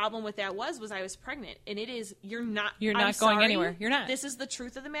 But the problem with that was I was pregnant, and you're not going sorry, anywhere. You're not. This is the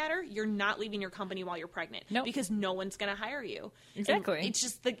truth of the matter. You're not leaving your company while you're pregnant. Nope. Because no one's going to hire you. Exactly. And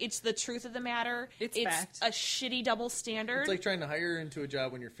it's the truth of the matter. It's fact. a shitty double standard. It's like trying to hire into a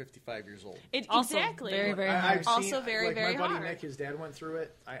job when you're 55 years old. Also exactly. very, very hard. I've Also seen, very, like, very my buddy hard. Nick, his dad went through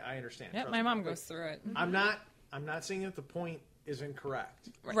it. I understand. Yep, Trust my me. mom goes through it. I'm not saying that the point is incorrect.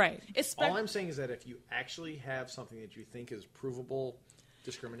 Right. All I'm saying is that if you actually have something that you think is provable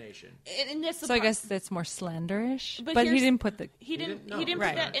discrimination. And that's the So I guess that's more slanderish, but he here's- didn't put the. He didn't no, put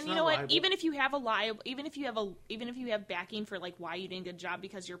right. that. It's And you not know what? liable. Even if you have backing for why you didn't get a job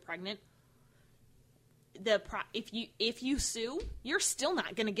because you're pregnant, if you sue, you're still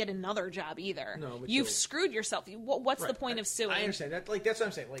not going to get another job either. No, but you've you'll- screwed yourself. What's the Right. point of suing? I understand that. That's what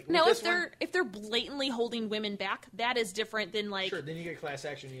I'm saying. Like, Now, with if this they're blatantly holding women back, that is different than sure, then you get class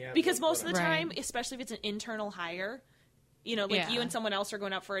action. because most of the Right. time, especially if it's an internal hire, Yeah. you and someone else are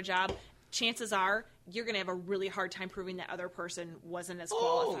going out for a job. Chances are you're going to have a really hard time proving that other person wasn't as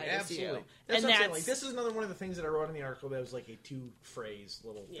qualified as you. Absolutely. That's what I'm saying. Like, this is another one of the things that I wrote in the article that was like a 2-phrase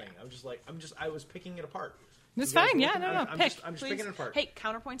little thing. I was picking it apart. It's You guys fine. Yeah, looking- no. I'm Pick. just Please. picking it apart. Hey,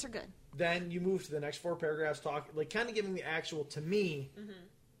 counterpoints are good. Then you move to the next 4 paragraphs, kind of giving the actual, to me,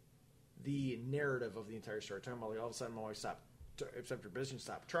 the narrative of the entire story. Talking about all of a sudden my wife stopped, accept her business,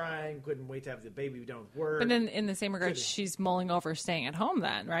 stopped trying, couldn't wait to have the baby done with work. But then, in the same regard, she's mulling over staying at home.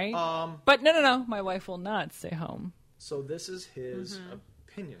 Then, right? Um, But no. My wife will not stay home. So this is his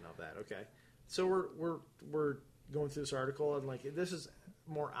opinion of that. Okay, so we're going through this article and this is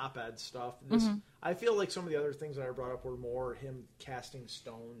more op-ed stuff. I feel like some of the other things that I brought up were more him casting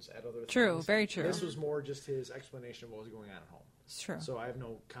stones at other things. True, very true. This was more just his explanation of what was going on at home. It's true. So I have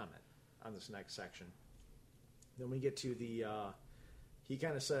no comment on this next section. Then we get to the, he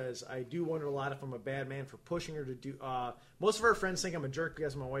kind of says, I do wonder a lot if I'm a bad man for pushing her to do, most of our friends think I'm a jerk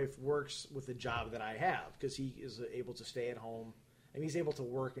because my wife works with the job that I have, because he is able to stay at home, and he's able to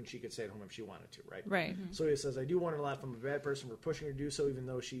work, and she could stay at home if she wanted to, right? Right. So he says, I do wonder a lot if I'm a bad person for pushing her to do so, even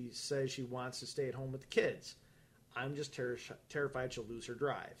though she says she wants to stay at home with the kids. I'm just terrified she'll lose her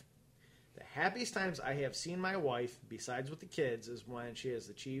drive. The happiest times I have seen my wife, besides with the kids, is when she has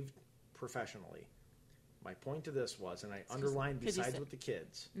achieved professionally. My point to this was, and I underlined besides with the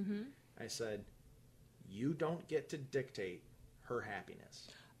kids, I said, you don't get to dictate her happiness.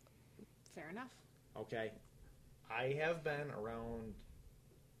 Fair enough. Okay? I have been around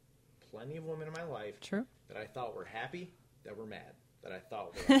plenty of women in my life True. that I thought were happy, that were mad, that I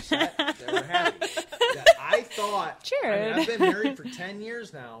thought were upset, that were happy. That I thought, Jared. I've been married for 10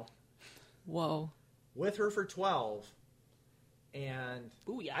 years now, Whoa. with her for 12, and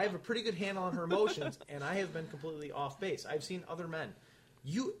Booyah. I have a pretty good handle on her emotions, and I have been completely off base. I've seen other men.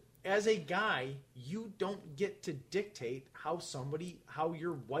 You, as a guy, you don't get to dictate how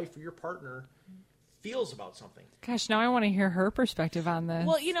your wife or your partner feels about something. Gosh, now I want to hear her perspective on this.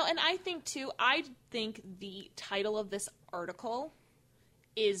 Well, and I think the title of this article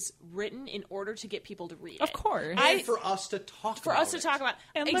is written in order to get people to read it. Of course. And for us to talk about.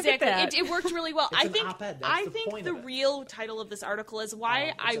 And look at exactly. that. It worked really well. It's I an think op-ed. That's I the think point the of it. real title of this article is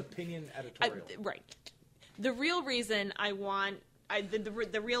why It's opinion editorial. right. The real reason I want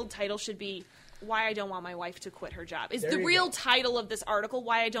the real title should be why I don't want my wife to quit her job. Is There the you real go. title of this article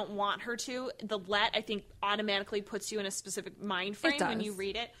why I don't want her to. The I think automatically puts you in a specific mind frame when does. you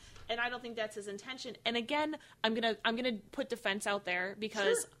read it. And I don't think that's his intention. And again, I'm gonna put defense out there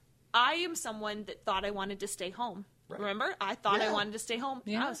because Sure. I am someone that thought I wanted to stay home. Right. Remember? I thought I Yeah. wanted to stay home.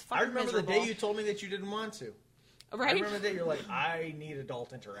 Yeah. I was fucking I remember miserable. the day you told me that you didn't want to. right? I remember the day you're like, I need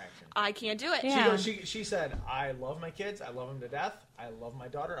adult interaction. I can't do it. Yeah. She said, I love my kids. I love them to death. I love my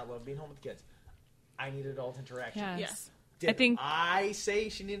daughter. I love being home with the kids. I need adult interaction. Yes. Yes. Did I think- I say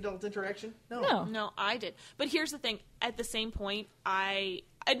she needed adult interaction? No. No. No, I did. But here's the thing. At the same point, I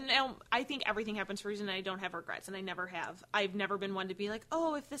I think everything happens for a reason, and I don't have regrets, and I never have. I've never been one to be like,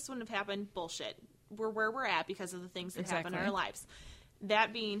 oh, if this wouldn't have happened, bullshit. We're where we're at because of the things that happen in our lives.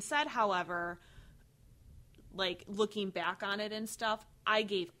 That being said, however, like looking back on it and stuff, I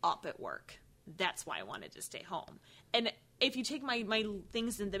gave up at work. That's why I wanted to stay home. And if you take my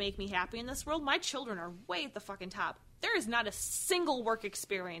things that make me happy in this world, my children are way at the fucking top. There is not a single work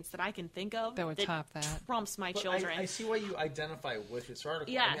experience that I can think of that would top that. Trumps my But children. I see why you identify with this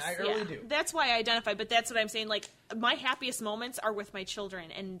article. Yes, I really do. That's why I identify, but that's what I'm saying. Like, my happiest moments are with my children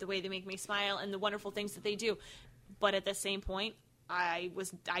and the way they make me smile and the wonderful things that they do. But at the same point, I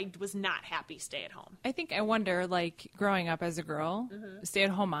was not happy stay at home. I wonder, like, growing up as a girl,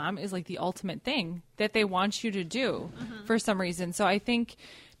 stay-at-home mom is, like, the ultimate thing that they want you to do for some reason. So I think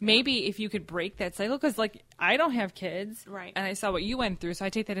maybe if you could break that cycle, because, like, I don't have kids. Right. And I saw what you went through, so I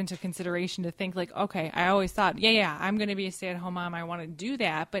take that into consideration to think, like, okay, I always thought, yeah, I'm going to be a stay-at-home mom. I want to do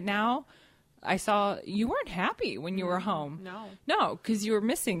that. But now I saw you weren't happy when you were home. No, because you were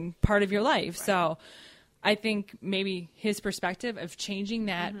missing part of your life. Right. So I think maybe his perspective of changing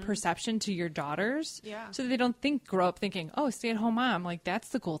that perception to your daughters so that they don't grow up thinking, oh, stay-at-home mom, like that's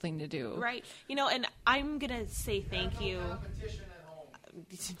the cool thing to do. Right. You know, and I'm going to say thank you.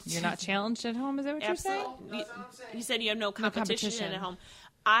 You're not challenged at home, is that what you're saying? You said you have no competition at home.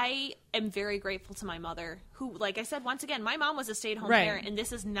 I am very grateful to my mother who, like I said, once again, my mom was a stay-at-home parent, and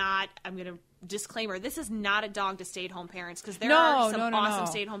this is not, I'm going to disclaimer, this is not a dog to stay-at-home parents because there are some awesome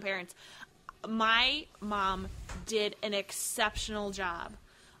stay-at-home parents. My mom did an exceptional job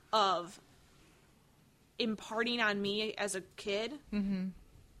of imparting on me as a kid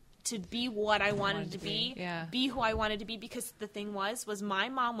to be what I wanted to be who I wanted to be, because the thing was my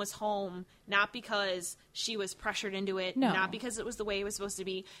mom was home not because she was pressured into it, not because it was the way it was supposed to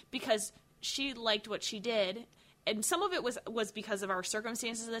be, because she liked what she did. And some of it was because of our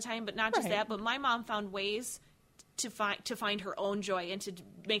circumstances at the time, but not just that, but my mom found ways to find her own joy and to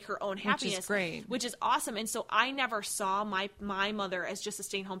make her own happiness, which is great, which is awesome. And so I never saw my mother as just a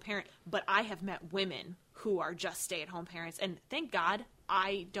stay-at-home parent, but I have met women who are just stay-at-home parents, and thank God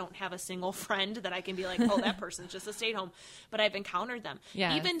I don't have a single friend that I can be like, oh, that person's just a stay-at-home, but I've encountered them.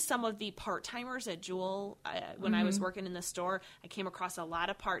 Yes. Even some of the part-timers at Jewel, when I was working in the store, I came across a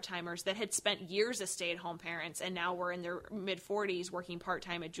lot of part-timers that had spent years as stay-at-home parents, and now were in their mid-40s working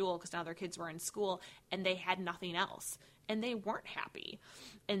part-time at Jewel because now their kids were in school, and they had nothing else, and they weren't happy.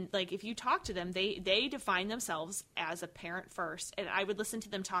 And, like, if you talk to them, they define themselves as a parent first, and I would listen to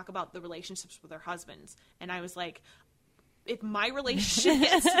them talk about the relationships with their husbands, and I was like, if my relationship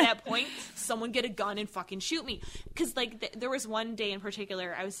gets to that point, someone get a gun and fucking shoot me. Because, like, there was one day in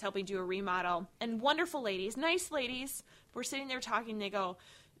particular, I was helping do a remodel, and wonderful ladies, nice ladies, were sitting there talking. They go,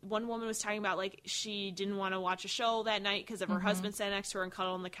 one woman was talking about, like, she didn't want to watch a show that night because if her husband sat next to her and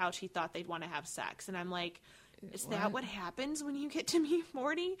cuddled on the couch, he thought they'd want to have sex. And I'm like, is that what happens when you get to be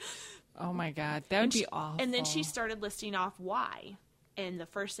 40? Oh, my God. That would be awful. And then she started listing off why. And the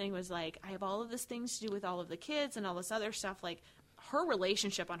first thing was like, I have all of this things to do with all of the kids and all this other stuff. Like, her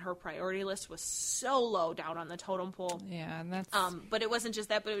relationship on her priority list was so low down on the totem pole. Yeah, and that's... but it wasn't just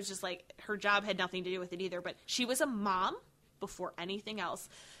that, but it was just like her job had nothing to do with it either. But she was a mom before anything else.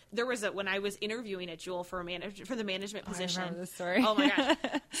 There was when I was interviewing at Jewel for the management position. I remember this story. Oh my gosh.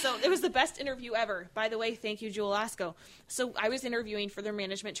 So it was the best interview ever. By the way, thank you, Jewel Osco. So I was interviewing for their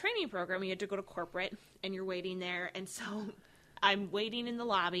management training program. You had to go to corporate and you're waiting there. And so I'm waiting in the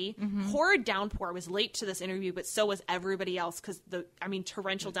lobby. Horrid downpour. I was late to this interview, but so was everybody else because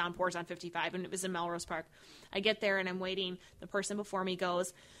torrential downpours on 55, and it was in Melrose Park. I get there and I'm waiting. The person before me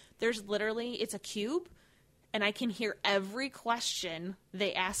goes, "There's literally, it's a cube, and I can hear every question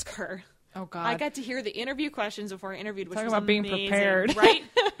they ask her." Oh God! I got to hear the interview questions before I interviewed, which was was about amazing, being prepared, right?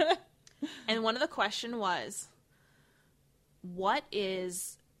 And one of the question was, "What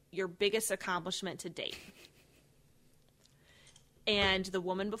is your biggest accomplishment to date?" And the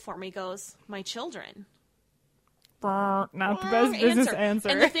woman before me goes, "My children." Not the best business answer.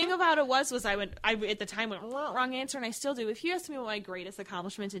 And the thing about it was I at the time went wrong answer, and I still do. If you ask me what my greatest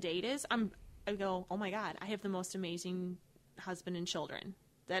accomplishment to date is, I go, oh my God, I have the most amazing husband and children.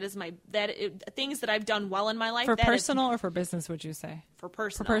 That is things that I've done well in my life. For personal or for business, would you say? For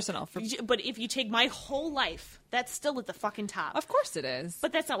personal. For personal. But if you take my whole life, that's still at the fucking top. Of course it is.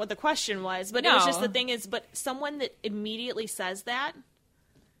 But that's not what the question was. But no. It was just the thing is, but someone that immediately says that.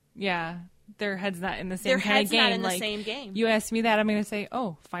 Yeah. Their head's not in the same kind of game. Not in the same game. You ask me that, I'm going to say,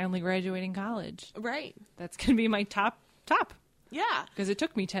 oh, finally graduating college. Right. That's going to be my top. Yeah. Because it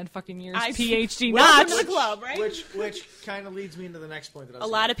took me 10 fucking years. I- PhD Welcome not. to the club, right? Which kind of leads me into the next point that I was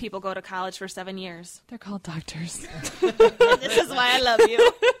A lot of people go to college for 7 years. They're called doctors. This is why I love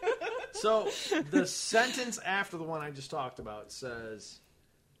you. So the sentence after the one I just talked about says,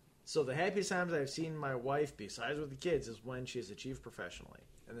 "So the happiest times I've seen my wife, besides with the kids, is when she has achieved professionally."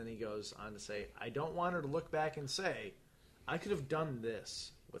 And then he goes on to say, "I don't want her to look back and say, I could have done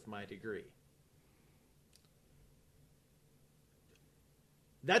this with my degree."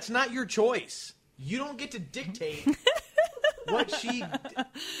 That's not your choice. You don't get to dictate what she...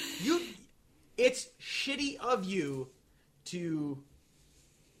 It's shitty of you to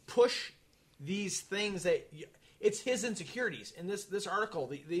push these things that... It's his insecurities. In this article,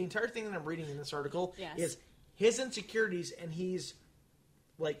 the entire thing that I'm reading in this article Yes. is his insecurities, and he's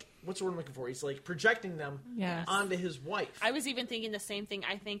like, what's the word I'm looking for? He's like projecting them Yes. onto his wife. I was even thinking the same thing.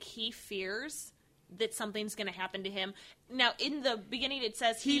 I think he fears that something's going to happen to him. Now, in the beginning, it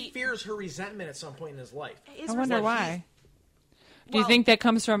says He fears her resentment at some point in his life. I wonder Like, why. Do you well- think that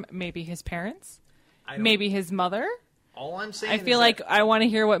comes from maybe his parents? I don't- Maybe his mother? All I'm saying I is feel that- like I want to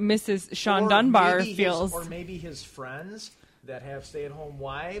hear what Mrs. Sean or Dunbar maybe feels. or maybe his friends that have stay-at-home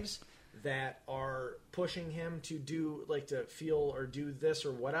wives that are pushing him to do, like, to feel or do this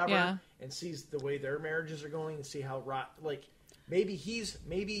or whatever, Yeah. and sees the way their marriages are going and see how like maybe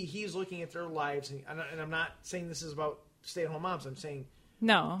he's looking at their lives, and I'm not saying this is about stay-at-home moms. I'm saying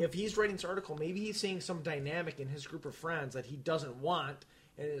No. if he's writing this article, maybe he's seeing some dynamic in his group of friends that he doesn't want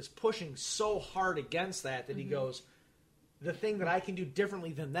and is pushing so hard against that he goes, the thing that I can do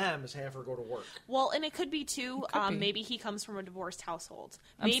differently than them is have her go to work. Well, and it could be too. could be. Maybe he comes from a divorced household.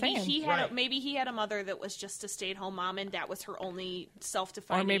 I'm Maybe saying. he had. Right. Maybe he had a mother that was just a stay-at-home mom, and that was her only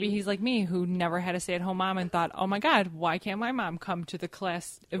self-defining. Or maybe he's like me, who never had a stay-at-home mom and thought, oh my God, why can't my mom come to the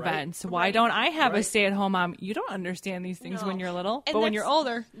class events? Why Right. don't I have a Right. stay-at-home mom? You don't understand these things No. when you're little, And but when that's- you're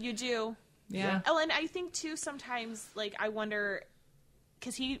older, You do. yeah. Oh, and I think too sometimes, like, I wonder,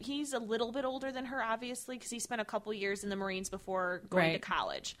 because he's a little bit older than her, obviously, because he spent a couple years in the Marines before going to Right.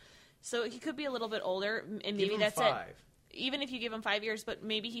 college. So he could be a little bit older, and maybe Give him that's 5. it. Even if you give him 5 years, but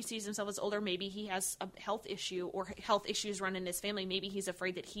maybe he sees himself as older. Maybe he has a health issue or health issues run in his family. Maybe he's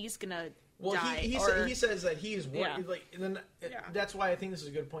afraid that he's gonna Well, die. he says that he's Yeah. like, and then Yeah. that's why I think this is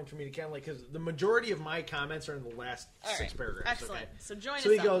a good point for me to kind of like, because the majority of my comments are in the last All 6 right. paragraphs. Excellent. Okay? So join So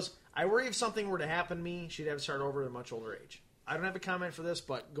us he up. goes, "I worry if something were to happen to me, she'd have to start over at a much older age." I don't have a comment for this,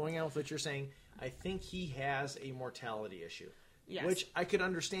 but going on with what you're saying, I think he has a mortality issue. Yes. Which I could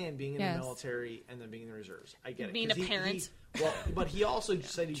understand, being in Yes. the military and then being in the reserves. I get it. Being 'Cause a parent. But he also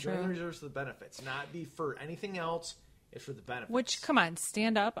said he joined the True. reserves for the benefits, not be for anything else. It's for the benefits. Which, come on,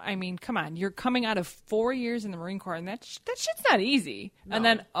 stand up. I mean, come on. You're coming out of 4 years in the Marine Corps, and that shit's not easy. And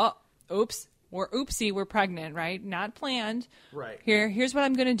then, oops, we're pregnant, right? Not planned. Right. Here's what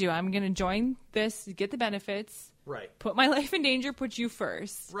I'm going to do. I'm going to join this, get the benefits, Right. put my life in danger, put you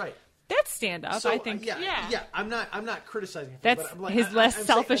first. Right. That's stand up, So, I think. Yeah. I'm not criticizing him. That's but I'm like, his less I'm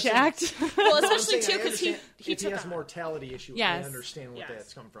selfish saying, act. well, I'm especially saying too I because he understand if took has on. a mortality issue. Yes. I understand what Yes.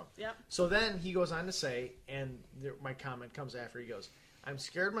 that's come from. Yep. So then he goes on to say, and my comment comes after he goes, "I'm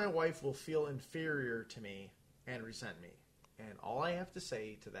scared my wife will feel inferior to me and resent me, and all I have to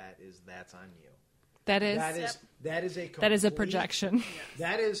say to that is that's on you." That is That is a a projection.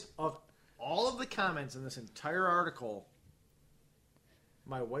 That is, of all of the comments in this entire article,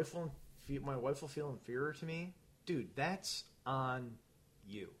 my wife will feel inferior to me. Dude, that's on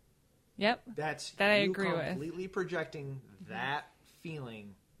you. Yep. That's That I you agree with. completely projecting that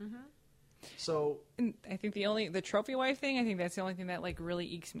feeling. So And I think the trophy wife thing, I think that's the only thing that like really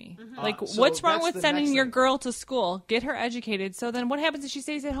ekes me. Like, so what's wrong that's with the sending next your thing. girl to school? Get her educated. So then what happens if she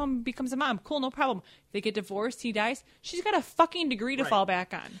stays at home and becomes a mom? Cool, no problem. If they get divorced, he dies. She's got a fucking degree to Right. fall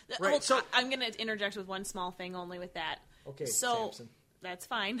back on. Right, Hold- so- I'm going to interject with one small thing only with that. Okay, so Samson. that's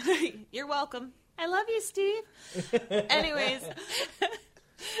fine. You're welcome. I love you, Steve. Anyways,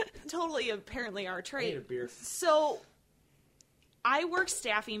 totally apparently our I need a trait. beer. So I worked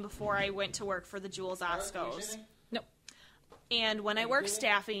staffing before I went to work for the Jules Oscos. Nope. And when I worked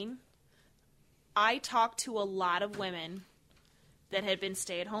staffing, I talked to a lot of women that had been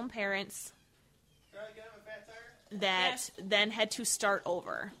stay-at-home parents that then had to start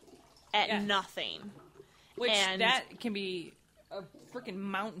over at Yeah. nothing. Which And- that can be a freaking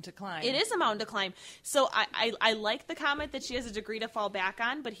mountain to climb. It is a mountain to climb. So I like the comment that she has a degree to fall back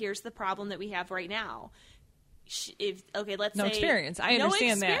on, but here's the problem that we have right now. Let's No say experience. I no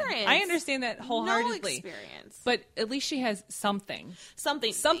understand that. experience. I understand that wholeheartedly. No experience. But at least she has something.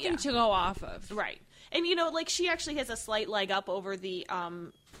 Something Something yeah. to go off of. Right. And like she actually has a slight leg up over the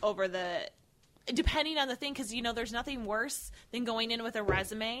depending on the thing, because, there's nothing worse than going in with a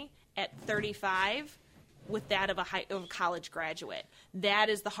resume at 35 with that of a college graduate. That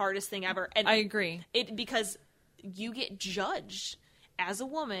is the hardest thing ever. And I agree. Because you get judged. As a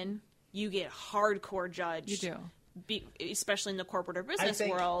woman, you get hardcore judged. You do. Especially in the corporate or business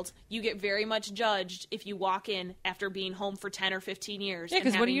think- world, you get very much judged if you walk in after being home for 10 or 15 years. Yeah,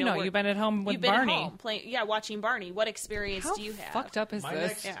 because what do you know? You've been at home with You've been Barney. at home watching Barney. What experience How do you have? fucked up is My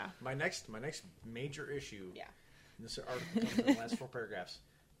this? next major issue. Yeah. And this article comes in the last 4 paragraphs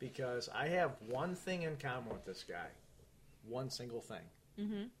because I have one thing in common with this guy, one single thing.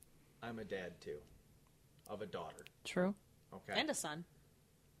 Mm-hmm. I'm a dad too, of a daughter. True. Okay. And a son.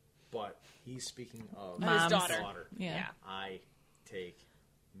 But he's speaking of His his daughter. Yeah. I take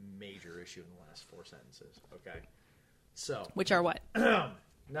major issue in the last 4 sentences. Okay. So, Which are what?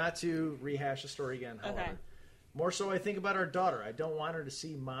 not to rehash the story again, however. Okay. More so, I think about our daughter. I don't want her to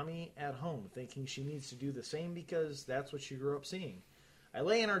see mommy at home, thinking she needs to do the same because that's what she grew up seeing. I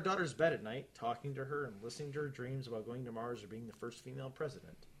lay in our daughter's bed at night, talking to her and listening to her dreams about going to Mars or being the first female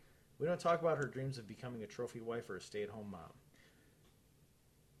president. We don't talk about her dreams of becoming a trophy wife or a stay-at-home mom.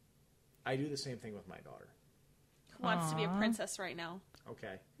 I do the same thing with my daughter. Who wants to be a princess right now?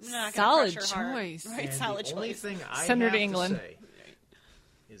 Okay. I'm not gonna Solid crush her heart. choice. Right, And solid the only choice. thing I Send her have to England. say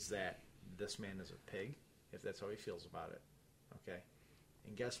is that this man is a pig, if that's how he feels about it. Okay?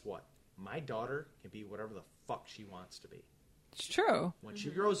 And guess what? My daughter can be whatever the fuck she wants to be. It's true. When she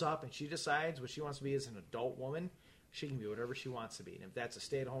grows up and she decides what she wants to be as an adult woman, she can be whatever she wants to be. And if that's a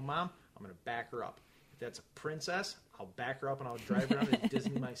stay-at-home mom, I'm going to back her up. If that's a princess, I'll back her up and I'll drive her around to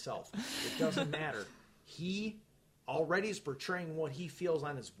Disney myself. It doesn't matter. He already is portraying what he feels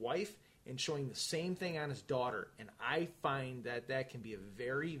on his wife and showing the same thing on his daughter. And I find that that can be a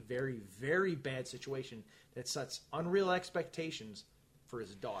very, very, very bad situation that sets unreal expectations for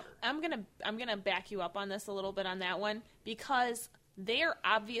his daughter. I'm gonna back you up on this a little bit on that one because they're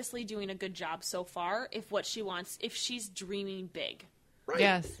obviously doing a good job so far. If she's dreaming big, Right?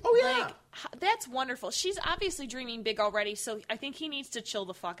 Yes. Oh, yeah. that's wonderful. She's obviously dreaming big already, so I think he needs to chill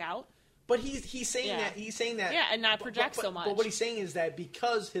the fuck out. But he's saying Yeah. that he's saying that Yeah, and not project so much. But what he's saying is that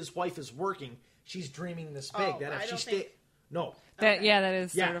because his wife is working, she's dreaming this big. Oh, that if I she don't stay, think- no, That that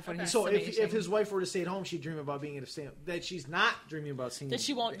is yeah. sort of what he's So if saying. his wife were to stay at home, she'd dream about being at a stay. That she's not dreaming about seeing That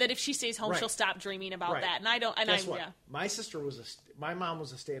she won't. That if she stays home, Right. she'll stop dreaming about Right. that. And I don't. And Guess I'm what? yeah. My sister my mom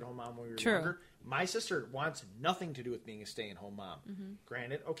was a stay-at-home mom when we were True. younger. My sister wants nothing to do with being a stay-at-home mom.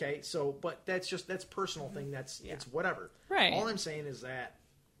 Granted, okay, so but that's personal thing. It's whatever. Right. All I'm saying is that.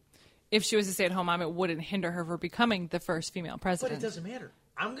 If she was a stay-at-home mom, it wouldn't hinder her from becoming the first female But president. it doesn't matter.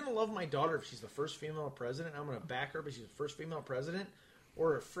 I'm going to love my daughter if she's the first female president. I'm going to back her if she's the first female president.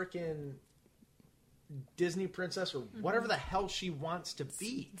 Or a freaking Disney princess or whatever the hell she wants to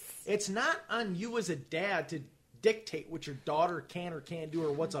be. It's not on you as a dad to dictate what your daughter can or can't do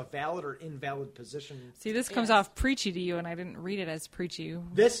or what's a valid or invalid position. See, this comes off preachy to you, and I didn't read it as preachy.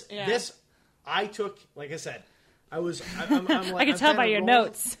 This, Yeah. I took, like I said, I'm like, I can tell I'm by kinda your rolling.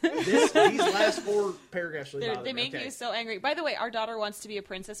 notes. These last 4 paragraphs really bother They me. make Okay. you so angry. By the way, our daughter wants to be a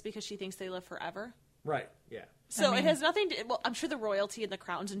princess because she thinks they live forever. Right, yeah. So it has nothing to. Well, I'm sure the royalty and the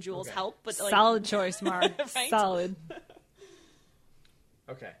crowns and jewels Okay. help, but like, Solid choice, Mark. Right? Solid.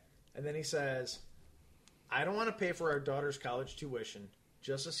 Okay. And then he says, I don't want to pay for our daughter's college tuition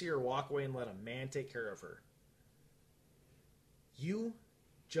just to see her walk away and let a man take care of her. You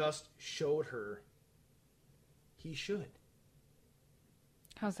just showed her he should.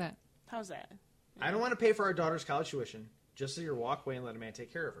 How's that? How's that? I don't want to pay for our daughter's college tuition just to see her walk away and let a man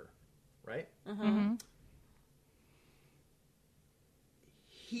take care of her. Right? Mm-hmm.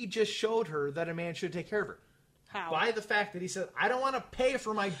 He just showed her that a man should take care of her. How? By the fact that he said, I don't want to pay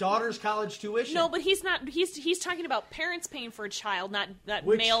for my daughter's college tuition. No, but he's not. He's talking about parents paying for a child, not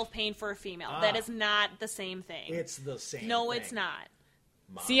Which- male paying for a female. That is not the same thing. It's the same no, thing. it's not.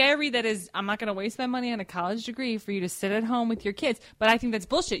 See, I read that as I'm not going to waste my money on a college degree for you to sit at home with your kids. But I think that's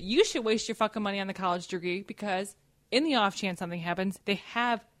bullshit. You should waste your fucking money on the college degree because in the off chance something happens, they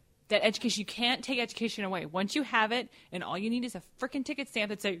have that education. You can't take education away. Once you have it, and all you need is a freaking ticket stamp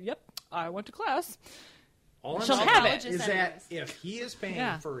that say, yep, I went to class. All I'm She'll saying have it. is that Anyways. if he is paying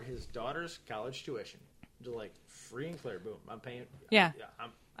Yeah. for his daughter's college tuition, just like free and clear, boom, I'm paying. Yeah.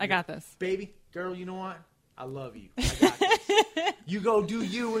 I'm, I got this. baby girl. You know what? I love you. I got this. You go do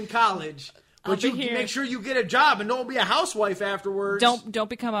you in college, I'll but be you here. make sure you get a job and don't be a housewife afterwards. Don't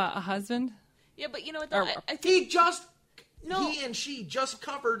become a husband. Yeah, but you know what? Though, Or- I think He just No. he and she just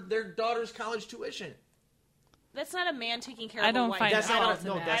covered their daughter's college tuition. that's not a man taking care I of don't a wife. find That's I not don't what,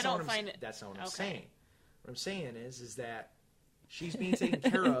 no, find that's I not don't what I'm, find it. that's not what I'm Okay. saying. What I'm saying is that She's being taken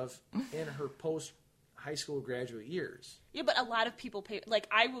care of in her post-high school graduate years. Yeah, but a lot of people pay. Like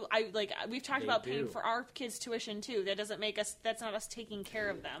we've talked They about paying do. for our kids' tuition too. That doesn't make us. That's not us taking care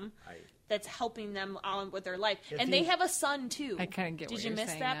of them. That's helping them on with their life, If and they he- have a son too. I kinda get Did what you you're miss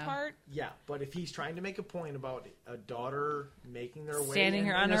saying that now. part? Yeah, but if he's trying to make a point about a daughter making their way Standing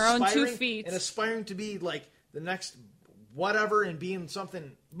here and on her own 2 aspiring- feet. and aspiring to be like the next whatever and being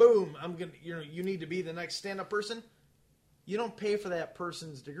something, boom, you need to be the next stand-up person. You don't pay for that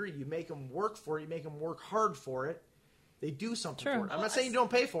person's degree. You make them work for it. You make them work hard for it. They do something True. for it. I'm not saying you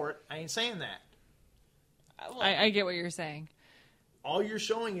don't pay for it. I ain't saying that. I get what you're saying. All you're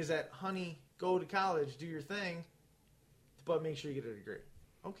showing is that, honey, go to college, do your thing, but make sure you get a degree.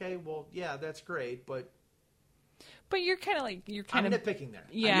 Okay, well, yeah, that's great, but But you're kind of like I'm nitpicking there.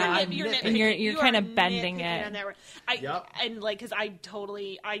 Yeah, I'm You're nitpicking. and you're You kind are of bending nitpicking it. on that. Yep. And like, because I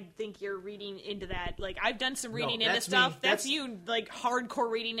think you're reading into that. Like, I've done some reading into that's stuff. me. That's That's- you, like hardcore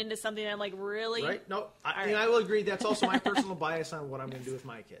reading into something. I'm like, really? Right? No, right. and I will agree. That's also my personal bias on what I'm going to do with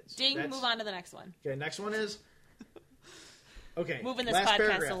my kids. Ding. That's- Move on to the next one. Okay, next one is. Okay, Moving this last podcast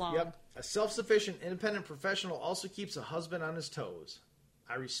paragraph. along. Yep. A self-sufficient, independent professional also keeps a husband on his toes.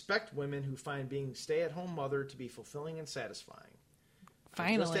 I respect women who find being stay-at-home mother to be fulfilling and satisfying.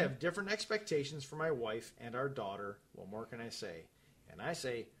 I just Finally. have different expectations for my wife and our daughter. What more can I say? And I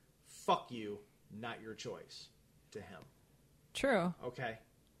say, fuck you, not your choice, to him. True. Okay?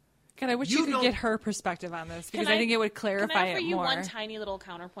 God, I wish You you could don't- get her perspective on this because Can I think it would Can clarify I offer it you more. one tiny little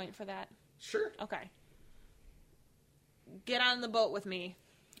counterpoint for that? Sure. Okay. Get on the boat with me.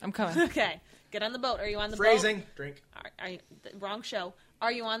 I'm coming. Okay. Get on the boat. Are you on the Phrasing. boat? Drink. Wrong show.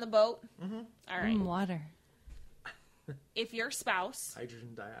 Are you on the boat? Mm-hmm. All right. Water. If your spouse,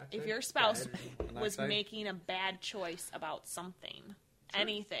 Hydrogen dioxide. if your spouse Hydrogen was monoxide. making a bad choice about something,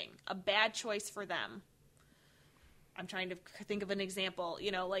 anything, a bad choice for them. I'm trying to think of an example,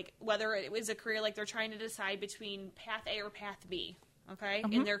 like whether it was a career, like they're trying to decide between path A or path B, okay,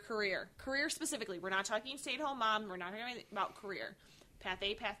 in their career. Career specifically. We're not talking stay-at-home mom. We're not talking about career. Path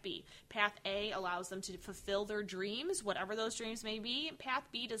A, Path B. Path A allows them to fulfill their dreams, whatever those dreams may be. Path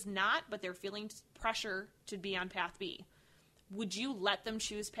B does not, but they're feeling pressure to be on Path B. Would you let them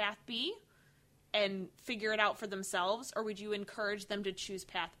choose Path B and figure it out for themselves, or would you encourage them to choose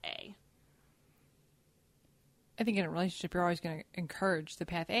Path A? I think in a relationship, you're always going to encourage the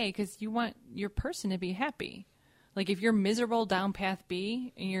path A because you want your person to be happy. Like if you're miserable down path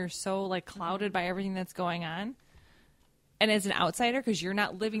B and you're so like clouded by everything that's going on, and as an outsider, because you're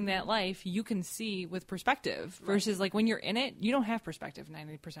not living that life, you can see with perspective. Versus like when you're in it, you don't have perspective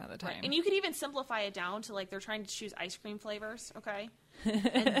 90% of the time. And you could even simplify it down to like they're trying to choose ice cream flavors, okay?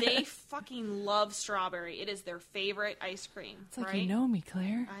 And they fucking love strawberry. It is their favorite ice cream. It's like, right? you know me,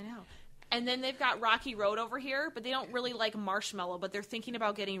 Claire. I know. And then they've got Rocky Road over here, but they don't really like marshmallow, but they're thinking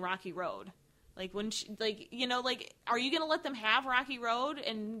about getting Rocky Road. Like when, are you gonna let them have Rocky Road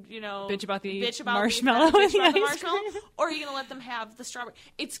and Bitch about the bitch about marshmallow the, and bitch about the the ice marshmallow, cream? or are you gonna let them have the strawberry?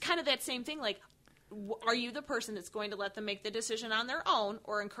 It's kind of that same thing. Like, are you the person that's going to let them make the decision on their own,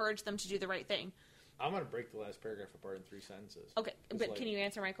 or encourage them to do the right thing? I'm going to break the last paragraph apart in 3 sentences. Okay, It's but like- can you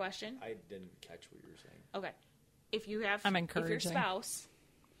answer my question? I didn't catch what you were saying. Okay, if you have, I'm if your encouraging. spouse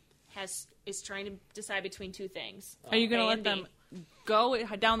is trying to decide between two things, Are you going to A let and them B. go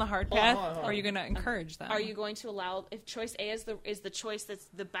down the hard path, hold on. or are you going to encourage them? Are you going to allow if choice A is the choice that's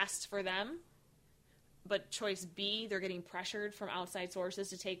the best for them, but choice B they're getting pressured from outside sources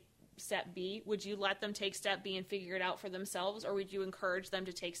to take step B? Would you let them take step B and figure it out for themselves, or would you encourage them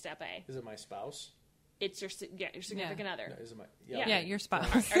to take step A? Is it my spouse? It's your significant other. No, is it my... Yeah, your spouse.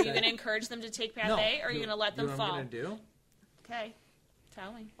 Are you going to encourage them to take path No. A, or are you going to let them know fall? what I'm going to do? Okay,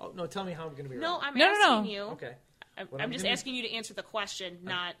 tell me. Oh, no, tell me how I'm going to be No, right. I'm No, asking no. you. Okay. What I'm I'm just gonna- asking you to answer the question,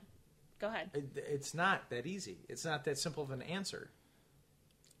 not. Go ahead. It's not that easy. It's not that simple of an answer.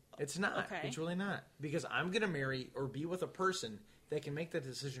 It's not. Okay. It's really not. Because I'm going to marry or be with a person that can make that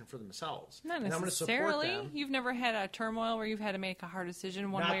decision for themselves. Not and I'm going to support necessarily. them. You've never had a turmoil where you've had to make a hard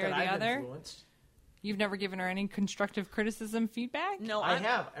decision one Not way or that the I've other. influenced. You've never given her any constructive criticism, feedback. No, I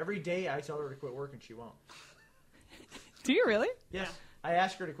have. Every day I tell her to quit work and she won't. Do you really? Yes. I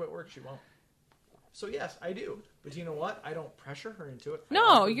ask her to quit work, she won't. So yes, I do. But you know what? I don't pressure her into it. I No,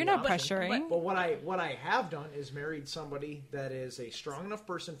 offer you're the not option. pressuring. But what I have done is married somebody that is a strong enough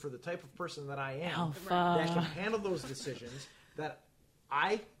person for the type of person that I am Alpha. that can handle those decisions that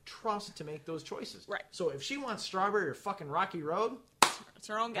I trust to make those choices. Right. So if she wants strawberry or fucking Rocky Road, it's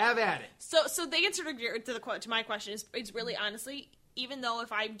her own guy. have at it. So the answer to my question is it's really honestly, even though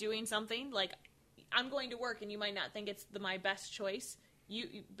if I'm doing something like I'm going to work and you might not think it's my best choice,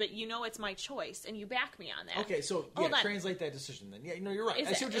 But you know it's my choice, and you back me on that. Okay, so Hold on. translate that decision then. Yeah, no, you're right. Is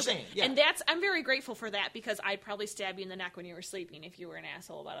I see it- what you're saying. Yeah. And I'm very grateful for that because I'd probably stab you in the neck when you were sleeping if you were an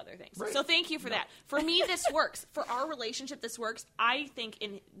asshole about other things. Right. So thank you for that. For me, this works. For our relationship, this works. I think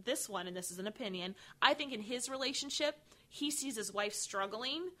in this one, and this is an opinion, I think in his relationship, he sees his wife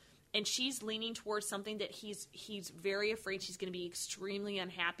struggling, and she's leaning towards something that he's very afraid she's going to be extremely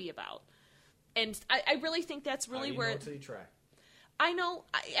unhappy about. And I really think that's really How do you where know until you try. I know,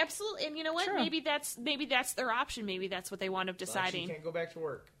 absolutely. And you know what? True. Maybe that's their option. Maybe that's what they wound up deciding. She can't go back to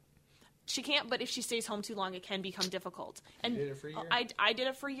work. She can't, but if she stays home too long, it can become difficult. And did it for a year? I did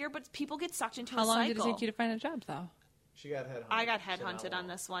it for a year, but people get sucked into How a long cycle. did it take you to find a job, though? She got headhunted. I got So not headhunted on long.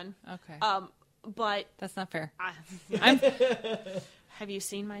 this one. Okay. But That's not fair. have you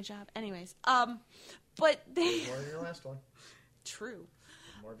seen my job? Anyways, but they More than your last one. true.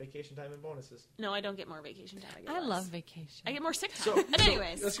 More vacation time and bonuses. No, I don't get more vacation time. I get I less. love vacation. I get more sick time. But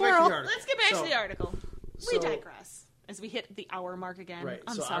anyways, Let's get back to the article. let's get back So- to the article. We so- digress as we hit the hour mark again. Right.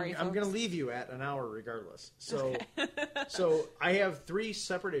 I'm so sorry, I'm going to folks. leave you at an hour regardless. So so I have 3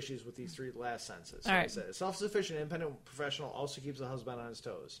 separate issues with these 3 last sentences. All right. I said, a self-sufficient, independent professional also keeps the husband on his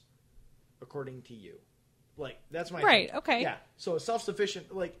toes, according to you. Like, that's my Right, thing. okay. Yeah. So a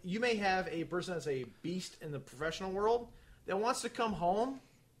self-sufficient, like, you may have a person that's a beast in the professional world that wants to come home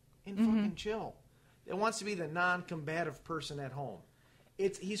and fucking chill. That wants to be the non-combative person at home.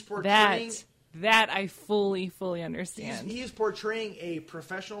 He's portraying... That I fully understand. He's portraying a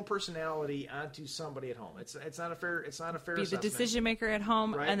professional personality onto somebody at home. It's not a fair Be the assessment. decision maker at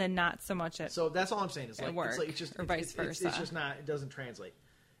home, Right. and then not so much at. So that's all I'm saying. It's At like work, it's like, it's just or vice versa. It's just not. It doesn't translate.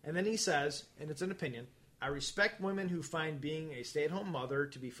 And then he says, and it's an opinion. I respect women who find being a stay-at-home mother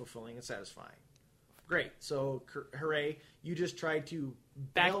to be fulfilling and satisfying. Great. So hooray! You just tried to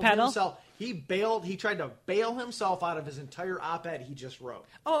bail Backpedal? himself. He tried to bail himself out of his entire op-ed he just wrote.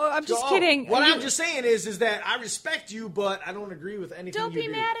 Oh, I'm just So, kidding. What You- I'm just saying is that I respect you, but I don't agree with anything Don't you be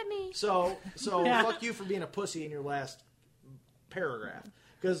do. mad at me. So Yeah. fuck you for being a pussy in your last paragraph.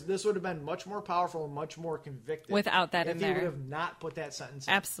 Because this would have been much more powerful and much more convicting Without that if in he there. would have not put that sentence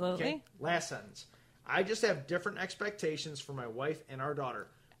in. Absolutely. Okay? Last sentence. I just have different expectations for my wife and our daughter,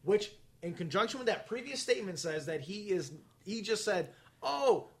 which in conjunction with that previous statement says that he just said,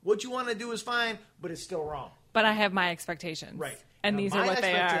 oh, what you want to do is fine, but it's still wrong. But I have my expectations. Right. And Now, these are my what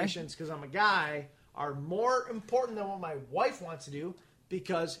they are. expectations, because I'm a guy, are more important than what my wife wants to do,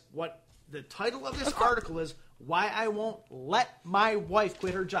 because what the title of this article is, why I won't let my wife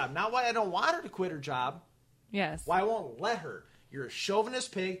quit her job. Not why I don't want her to quit her job, Yes. why I won't let her. You're a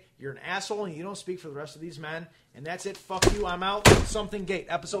chauvinist pig, you're an asshole, and you don't speak for the rest of these men, and that's it. Fuck you, I'm out. Something Gate,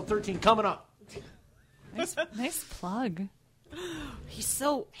 episode 13 coming up. Nice plug. He's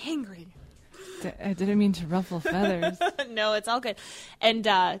so angry. I didn't mean to ruffle feathers. No, it's all good. And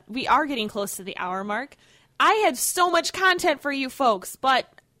we are getting close to the hour mark. I had so much content for you folks,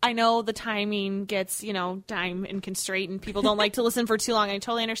 but I know the timing gets, time and constraint, and people don't like to listen for too long. I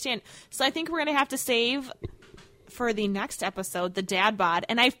totally understand. So I think we're going to have to save for the next episode, the dad bod.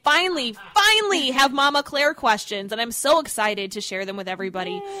 And I finally have Mama Claire questions, and I'm so excited to share them with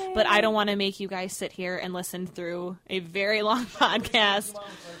everybody. Yay. But I don't want to make you guys sit here and listen through a very long podcast.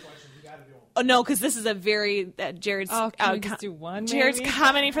 Oh, no, because this is a very Jared's. Oh, can we just do one? Jared's maybe?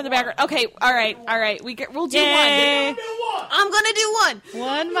 commenting from the background. Okay, all right. We'll do Yay. one. I'm gonna do one.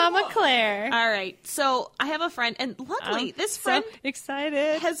 One Mama Claire. All right. So I have a friend, and luckily, this So friend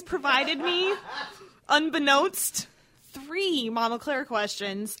excited. has provided me, unbeknownst, 3 Mama Claire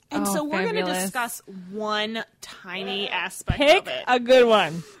questions, and Oh, so we're going to fabulous. discuss one tiny aspect Pick of it. a good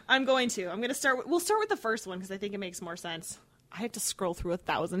one. I'm going to start. We'll start with the first one because I think it makes more sense. I had to scroll through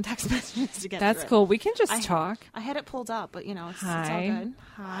 1,000 text messages to get That's through it. cool. We can just talk. I had it pulled up, but it's all Hi. good.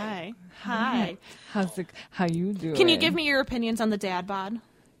 Hi. How you doing? Can you give me your opinions on the dad bod?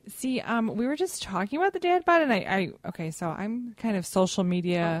 See, we were just talking about the dad bod, and okay, so I'm kind of social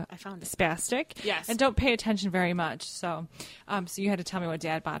media I found it. spastic, Yes. and don't pay attention very much. So, so you had to tell me what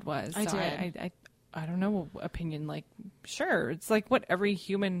dad bod was. I so did. I don't know opinion. Like, sure, it's like what every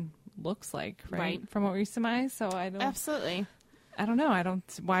human looks like, right? From what we surmise. So I don't. Absolutely. I don't know.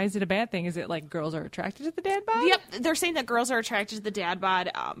 Why is it a bad thing? Is it like girls are attracted to the dad bod? Yep, they're saying that girls are attracted to the dad bod,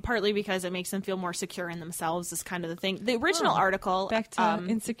 partly because it makes them feel more secure in themselves. Is kind of the thing. The original article, Back to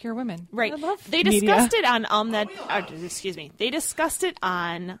insecure women, right? I love They media. discussed it on excuse me. They discussed it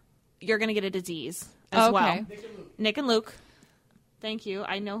on You're Gonna Get a Disease as Oh, okay. well. Nick and Luke. Thank you.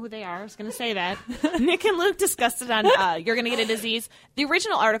 I know who they are. I was going to say that. Nick and Luke discussed it on You're Gonna Get a Disease. The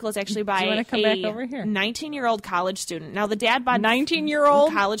original article is actually by you wanna come back over here? 19-year-old college student. Now the dad bod,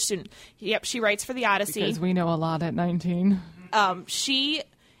 19-year-old college student. Yep, she writes for the Odyssey. Because we know a lot at 19. She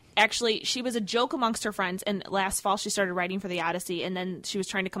was a joke amongst her friends, and last fall she started writing for the Odyssey, and then she was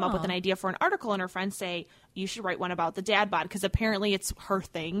trying to come up with an idea for an article, and her friends say, you should write one about the dad bod, because apparently it's her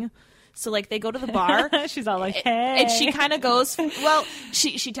thing. So, like, they go to the bar. She's all like, hey. And she kind of goes, well,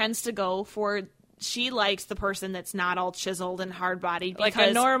 she tends to go for, she likes the person that's not all chiseled and hard-bodied. Like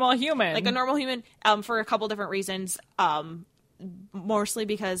a normal human. Like a normal human, for a couple different reasons. Mostly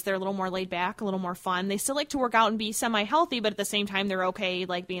because they're a little more laid back, a little more fun. They still like to work out and be semi-healthy, but at the same time, they're okay,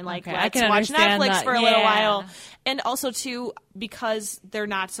 like being like, let's watch Netflix for a little while. And also, too, because they're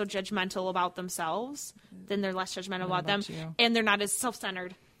not so judgmental about themselves, then they're less judgmental about them. And they're not as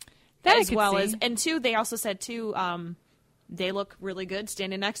self-centered as well as. And, two, they also said, too, they look really good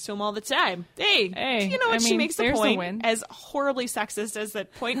standing next to him all the time. Hey, you know what? She makes the point. As horribly sexist as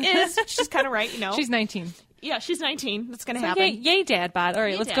that point is, she's kind of right, you know. She's 19. Yeah, she's 19. That's going to happen. Yay, dad bod. All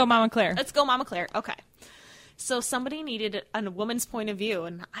right, let's go Mama Claire. Let's go Mama Claire. Okay. So somebody needed a woman's point of view,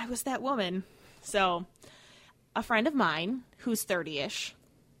 and I was that woman. So a friend of mine who's 30-ish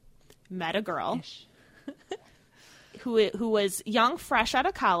met a girl who was young, fresh out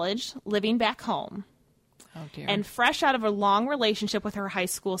of college, living back home. Oh, dear. And fresh out of a long relationship with her high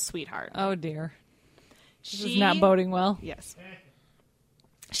school sweetheart. Oh, dear. This is not boding well. Yes.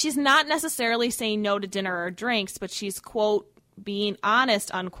 She's not necessarily saying no to dinner or drinks, but she's, quote, being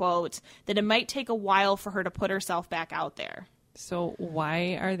honest, unquote, that it might take a while for her to put herself back out there. So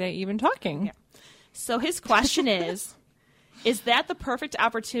why are they even talking? Yeah. So his question is that the perfect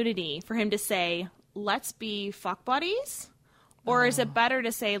opportunity for him to say, let's be fuck buddies? Or is it better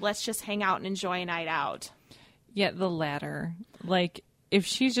to say, let's just hang out and enjoy a night out? Yeah, the latter. Like, if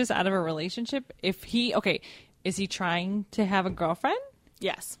she's just out of a relationship, is he trying to have a girlfriend?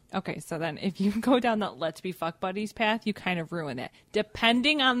 Yes. Okay, so then if you go down that let's be fuck buddies path, you kind of ruin it.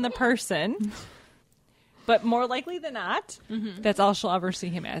 Depending on the person, but more likely than not, that's all she'll ever see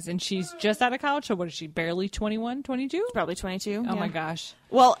him as. And she's just out of college, so what is she, barely 21, 22? Probably 22. Oh, my gosh.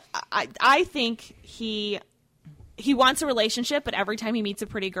 Well, I think he wants a relationship, but every time he meets a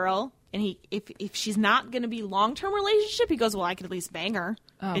pretty girl, and if she's not going to be long-term relationship, he goes, well, I could at least bang her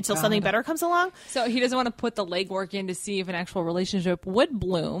until something better comes along. So he doesn't want to put the legwork in to see if an actual relationship would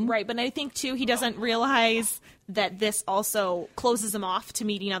bloom. Right, but I think, too, he doesn't realize that this also closes him off to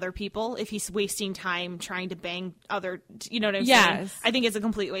meeting other people if he's wasting time trying to bang other, you know what I'm saying? I think it's a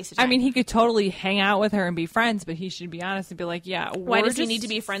complete waste of time. I mean, he could totally hang out with her and be friends, but he should be honest and be like, yeah. Why does he need to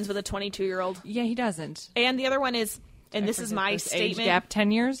be friends with a 22-year-old? Yeah, he doesn't. And the other one is... And this is my statement. Age gap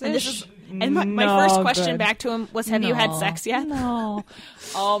 10 years. And my first question back to him was, "Have you had sex yet?" No.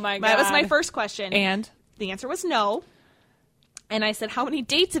 Oh my god. That was my first question. And the answer was no. And I said, "How many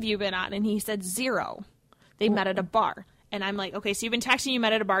dates have you been on?" And he said 0. They met at a bar. And I'm like, "Okay, so you've been texting, you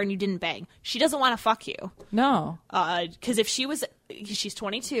met at a bar, and you didn't bang. She doesn't want to fuck you." No. Because if she's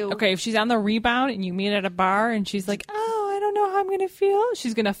 22. Okay, if she's on the rebound and you meet at a bar and she's like, "Oh, I don't know how I'm going to feel,"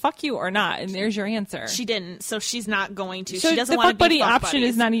 she's going to fuck you or not, and there's your answer. She didn't, so she's not going to. So she doesn't the want fuck to be buddy fuck option buddies.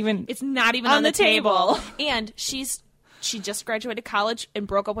 is not even. It's not even on the table. And she just graduated college and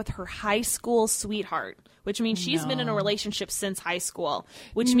broke up with her high school sweetheart, which means she's been in a relationship since high school,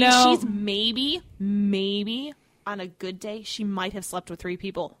 which means she's maybe on a good day, she might have slept with 3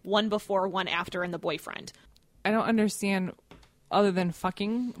 people, one before, one after, and the boyfriend. I don't understand, other than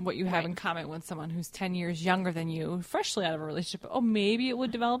fucking, what you have in common with someone who's 10 years younger than you, freshly out of a relationship. Oh, maybe it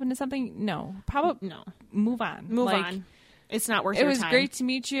would develop into something. No, probably no. Move on. Move on. It's not worth your time. It was great to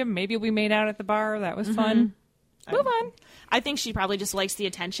meet you. Maybe we made out at the bar. That was fun. Move on. I think she probably just likes the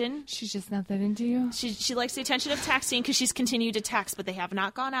attention. She's just not that into you. She likes the attention of texting because she's continued to text, but they have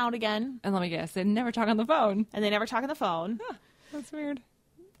not gone out again. And let me guess, they never talk on the phone. And they never talk on the phone. Huh, that's weird.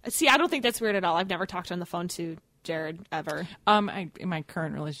 See, I don't think that's weird at all. I've never talked on the phone to Jared ever. In my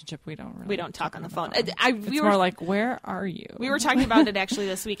current relationship, we don't talk on the phone. We were more like, where are you? We were talking about it actually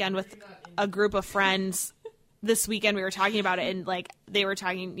this weekend with a group of friends. This weekend we were talking about it, and like they were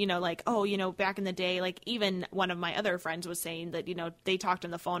talking, like, oh, back in the day, like even one of my other friends was saying that, they talked on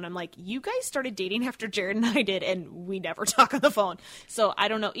the phone. I'm like, you guys started dating after Jared and I did, and we never talk on the phone. So I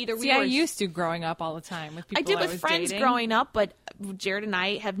don't know either. I used to growing up all the time with people. I did with friends growing up, but Jared and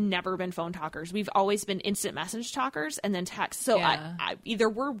I have never been phone talkers. We've always been instant message talkers and then text. So I either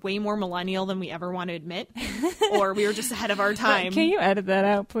we're way more millennial than we ever want to admit, or we were just ahead of our time. Can you edit that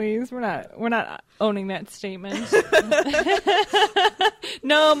out, please? We're not owning that statement.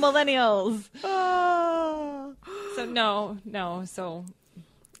 No millennials. So no. So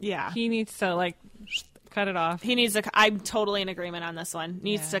yeah, he needs to cut it off. He needs to. I'm totally in agreement on this one.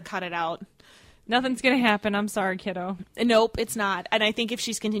 Needs to cut it out. Nothing's going to happen. I'm sorry, kiddo. Nope, it's not. And I think if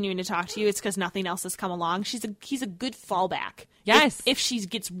she's continuing to talk to you, it's because nothing else has come along. He's a good fallback. Yes. If she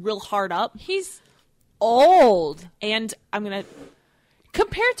gets real hard up. He's old. And I'm going to...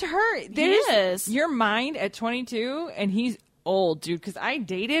 Compared to her, there's is. your mind at 22, and he's old, dude. Because I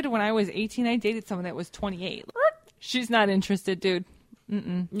dated, when I was 18, I dated someone that was 28. She's not interested, dude.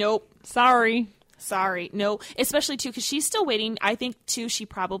 Nope. Sorry. No. Especially, too, because she's still waiting. I think, too, she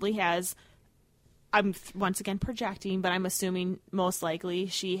probably has... I'm once again projecting, but I'm assuming most likely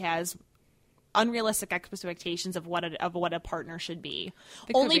she has unrealistic expectations of what a partner should be.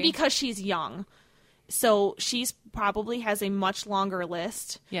 It could Only be. because she's young. So she's probably has a much longer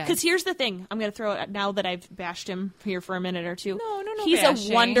list. Yes. Because here's the thing. I'm going to throw it now that I've bashed him here for a minute or two. No He's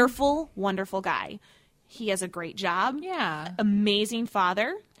bashing. a wonderful, wonderful guy. He has a great job. Yeah. Amazing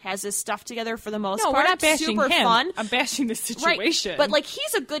father. Has his stuff together for the most No, part. we're not bashing Super him. fun. I'm bashing the situation. Right. But, like,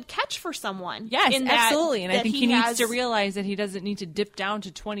 he's a good catch for someone. yes, in that- absolutely. And I that think he needs has to realize that he doesn't need to dip down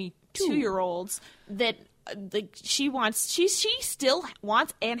to 22. 2-year-olds that like she still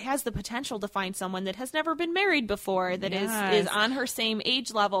wants and has the potential to find someone that has never been married before, that Yes. is on her same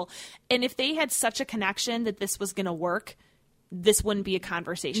age level. And if they had such a connection that this was going to work, this wouldn't be a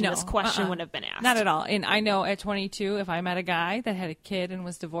conversation. No, This question wouldn't have been asked. Not at all. And I know at 22, if I met a guy that had a kid and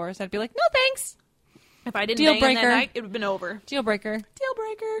was divorced, I'd be like, no thanks. If I didn't Deal bang him that breaker. night, it would have been over. Deal breaker. Deal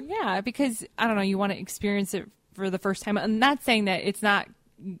breaker. Yeah, because, I don't know, you want to experience it for the first time. I'm not saying that it's not,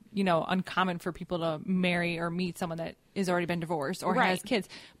 uncommon for people to marry or meet someone that has already been divorced or Right. has kids.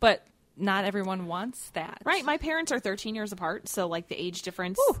 But not everyone wants that. Right. My parents are 13 years apart, so like the age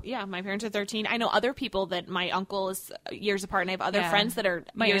difference. Yeah, my parents are 13. I know other people that my uncle is years apart, and I have other Yeah. friends that are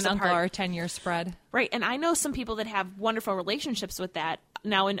My years aunt and apart. uncle are 10-year spread. Right, and I know some people that have wonderful relationships with that.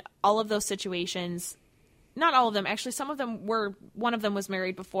 Now, in all of those situations, not all of them, actually, some of them one of them was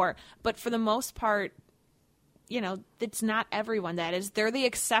married before, but for the most part, it's not everyone that is. They're the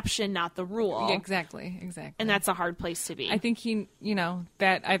exception, not the rule. Exactly. And that's a hard place to be. I think he,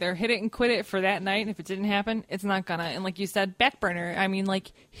 that either hit it and quit it for that night. If it didn't happen, it's not gonna. And like you said, back burner. I mean,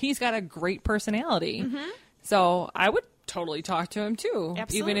 like, he's got a great personality. Mm-hmm. So I would totally talk to him too.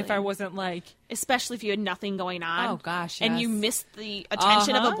 Absolutely. Even if I wasn't like, Especially if you had nothing going on. Oh, gosh, And yes. you missed the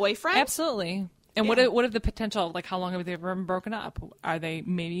attention of a boyfriend. Absolutely. And Yeah. what if the potential, like, how long have they ever been broken up? Are they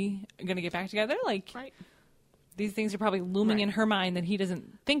maybe going to get back together? Like, Right. these things are probably looming Right. in her mind that he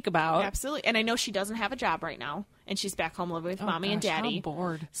doesn't think about. Absolutely. And I know she doesn't have a job right now, and she's back home living with Oh, mommy and gosh, how daddy.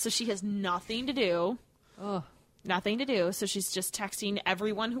 bored. So she has nothing to do. Ugh. Nothing to do. So she's just texting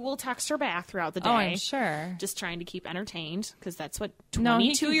everyone who will text her back throughout the day. Oh, I'm sure. Just trying to keep entertained, because that's what No,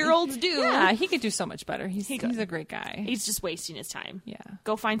 he 22-year-olds could- do. Yeah, he could do so much better. He's could. a great guy. He's just wasting his time. Yeah.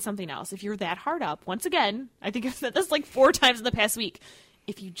 Go find something else. If you're that hard up, once again, I think I've said this like 4 times in the past week.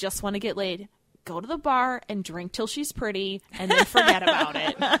 If you just want to get laid, go to the bar and drink till she's pretty, and then forget about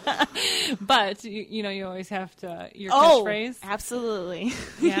it. But you always have to your catchphrase. Absolutely.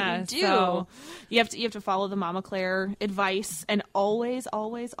 Yeah, you do. so- You have to follow the Mama Clare advice, and always,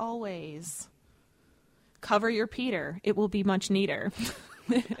 always, always cover your Peter. It will be much neater.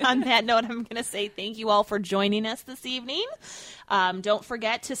 On that note, I'm going to say thank you all for joining us this evening. Don't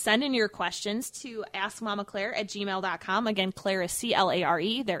forget to send in your questions to askmamaclare@gmail.com. Again, Clare is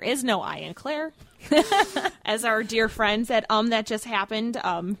Clare. There is no I in Claire. As our dear friends at That Just Happened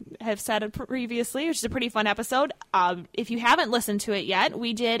have said it previously, which is a pretty fun episode. If you haven't listened to it yet,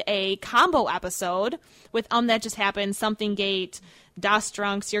 we did a combo episode with That Just Happened, Something Gate, Das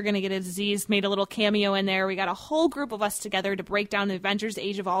Drunks, You're Gonna Get a Disease, made a little cameo in there. We got a whole group of us together to break down the Avengers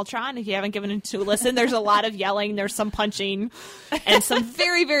Age of Ultron. If you haven't given it a listen, there's a lot of yelling, there's some punching, and some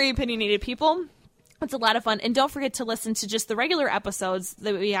very, very opinionated people. It's a lot of fun. And don't forget to listen to just the regular episodes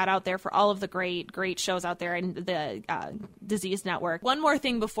that we had out there for all of the great, great shows out there in the Disease Network. One more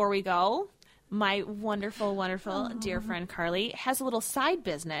thing before we go. My wonderful, wonderful dear friend Carly has a little side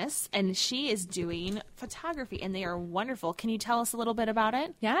business, and she is doing photography, and they are wonderful. Can you tell us a little bit about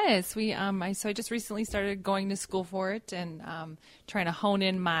it? Yes, I just recently started going to school for it and trying to hone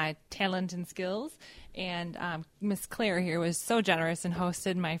in my talent and skills. And Miss Claire here was so generous and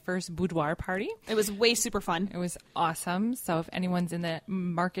hosted my first boudoir party. It was way super fun. It was awesome. So if anyone's in the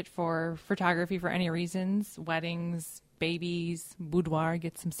market for photography for any reasons, weddings, babies, boudoir,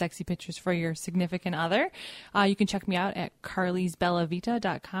 get some sexy pictures for your significant other, you can check me out at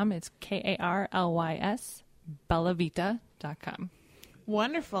carlysbellavita.com. It's KARLYS, bellavita.com.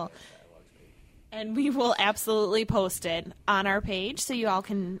 Wonderful. And we will absolutely post it on our page so you all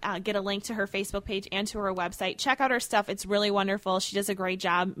can get a link to her Facebook page and to her website. Check out her stuff. It's really wonderful. She does a great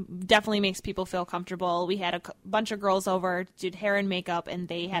job. Definitely makes people feel comfortable. We had a bunch of girls over, did hair and makeup, and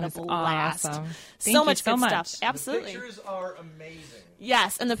they had a blast. Awesome. Thank So you much so good much. stuff. Absolutely. The pictures are amazing.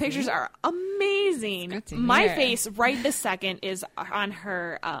 Yes, and the pictures are amazing. good to My hear. face right this second is on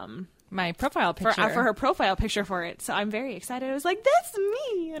her My profile for picture. her profile picture for it. So I'm very excited. I was like, that's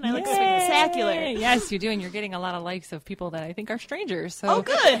me. And I look spectacular. Yes, you do, and you're getting a lot of likes of people that I think are strangers. So Oh,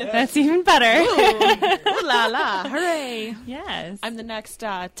 good. that's even better. Ooh la la. Hooray. Yes. I'm the next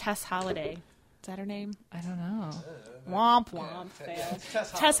Tess Holiday. Is that her name? I don't know. Womp womp. Fail.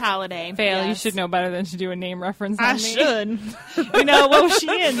 Tess Holiday. Fail. You Yes. should know better than to do a name reference on I me. should. You know, what was she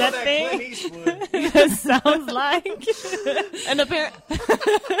in? Know That that thing? Clint Eastwood. That sounds like.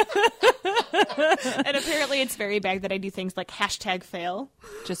 And apparently it's very bad that I do things like #fail.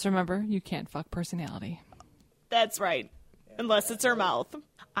 Just remember, you can't fuck personality. That's right. Unless it's her mouth.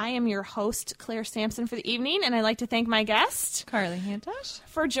 I am your host, Claire Sampson, for the evening, and I'd like to thank my guest Carly Hantosh.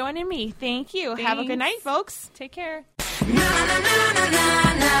 for joining me. Thank you. Have a good night, Thanks. folks. Take care. I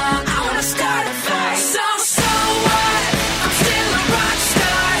wanna start a fight. So what?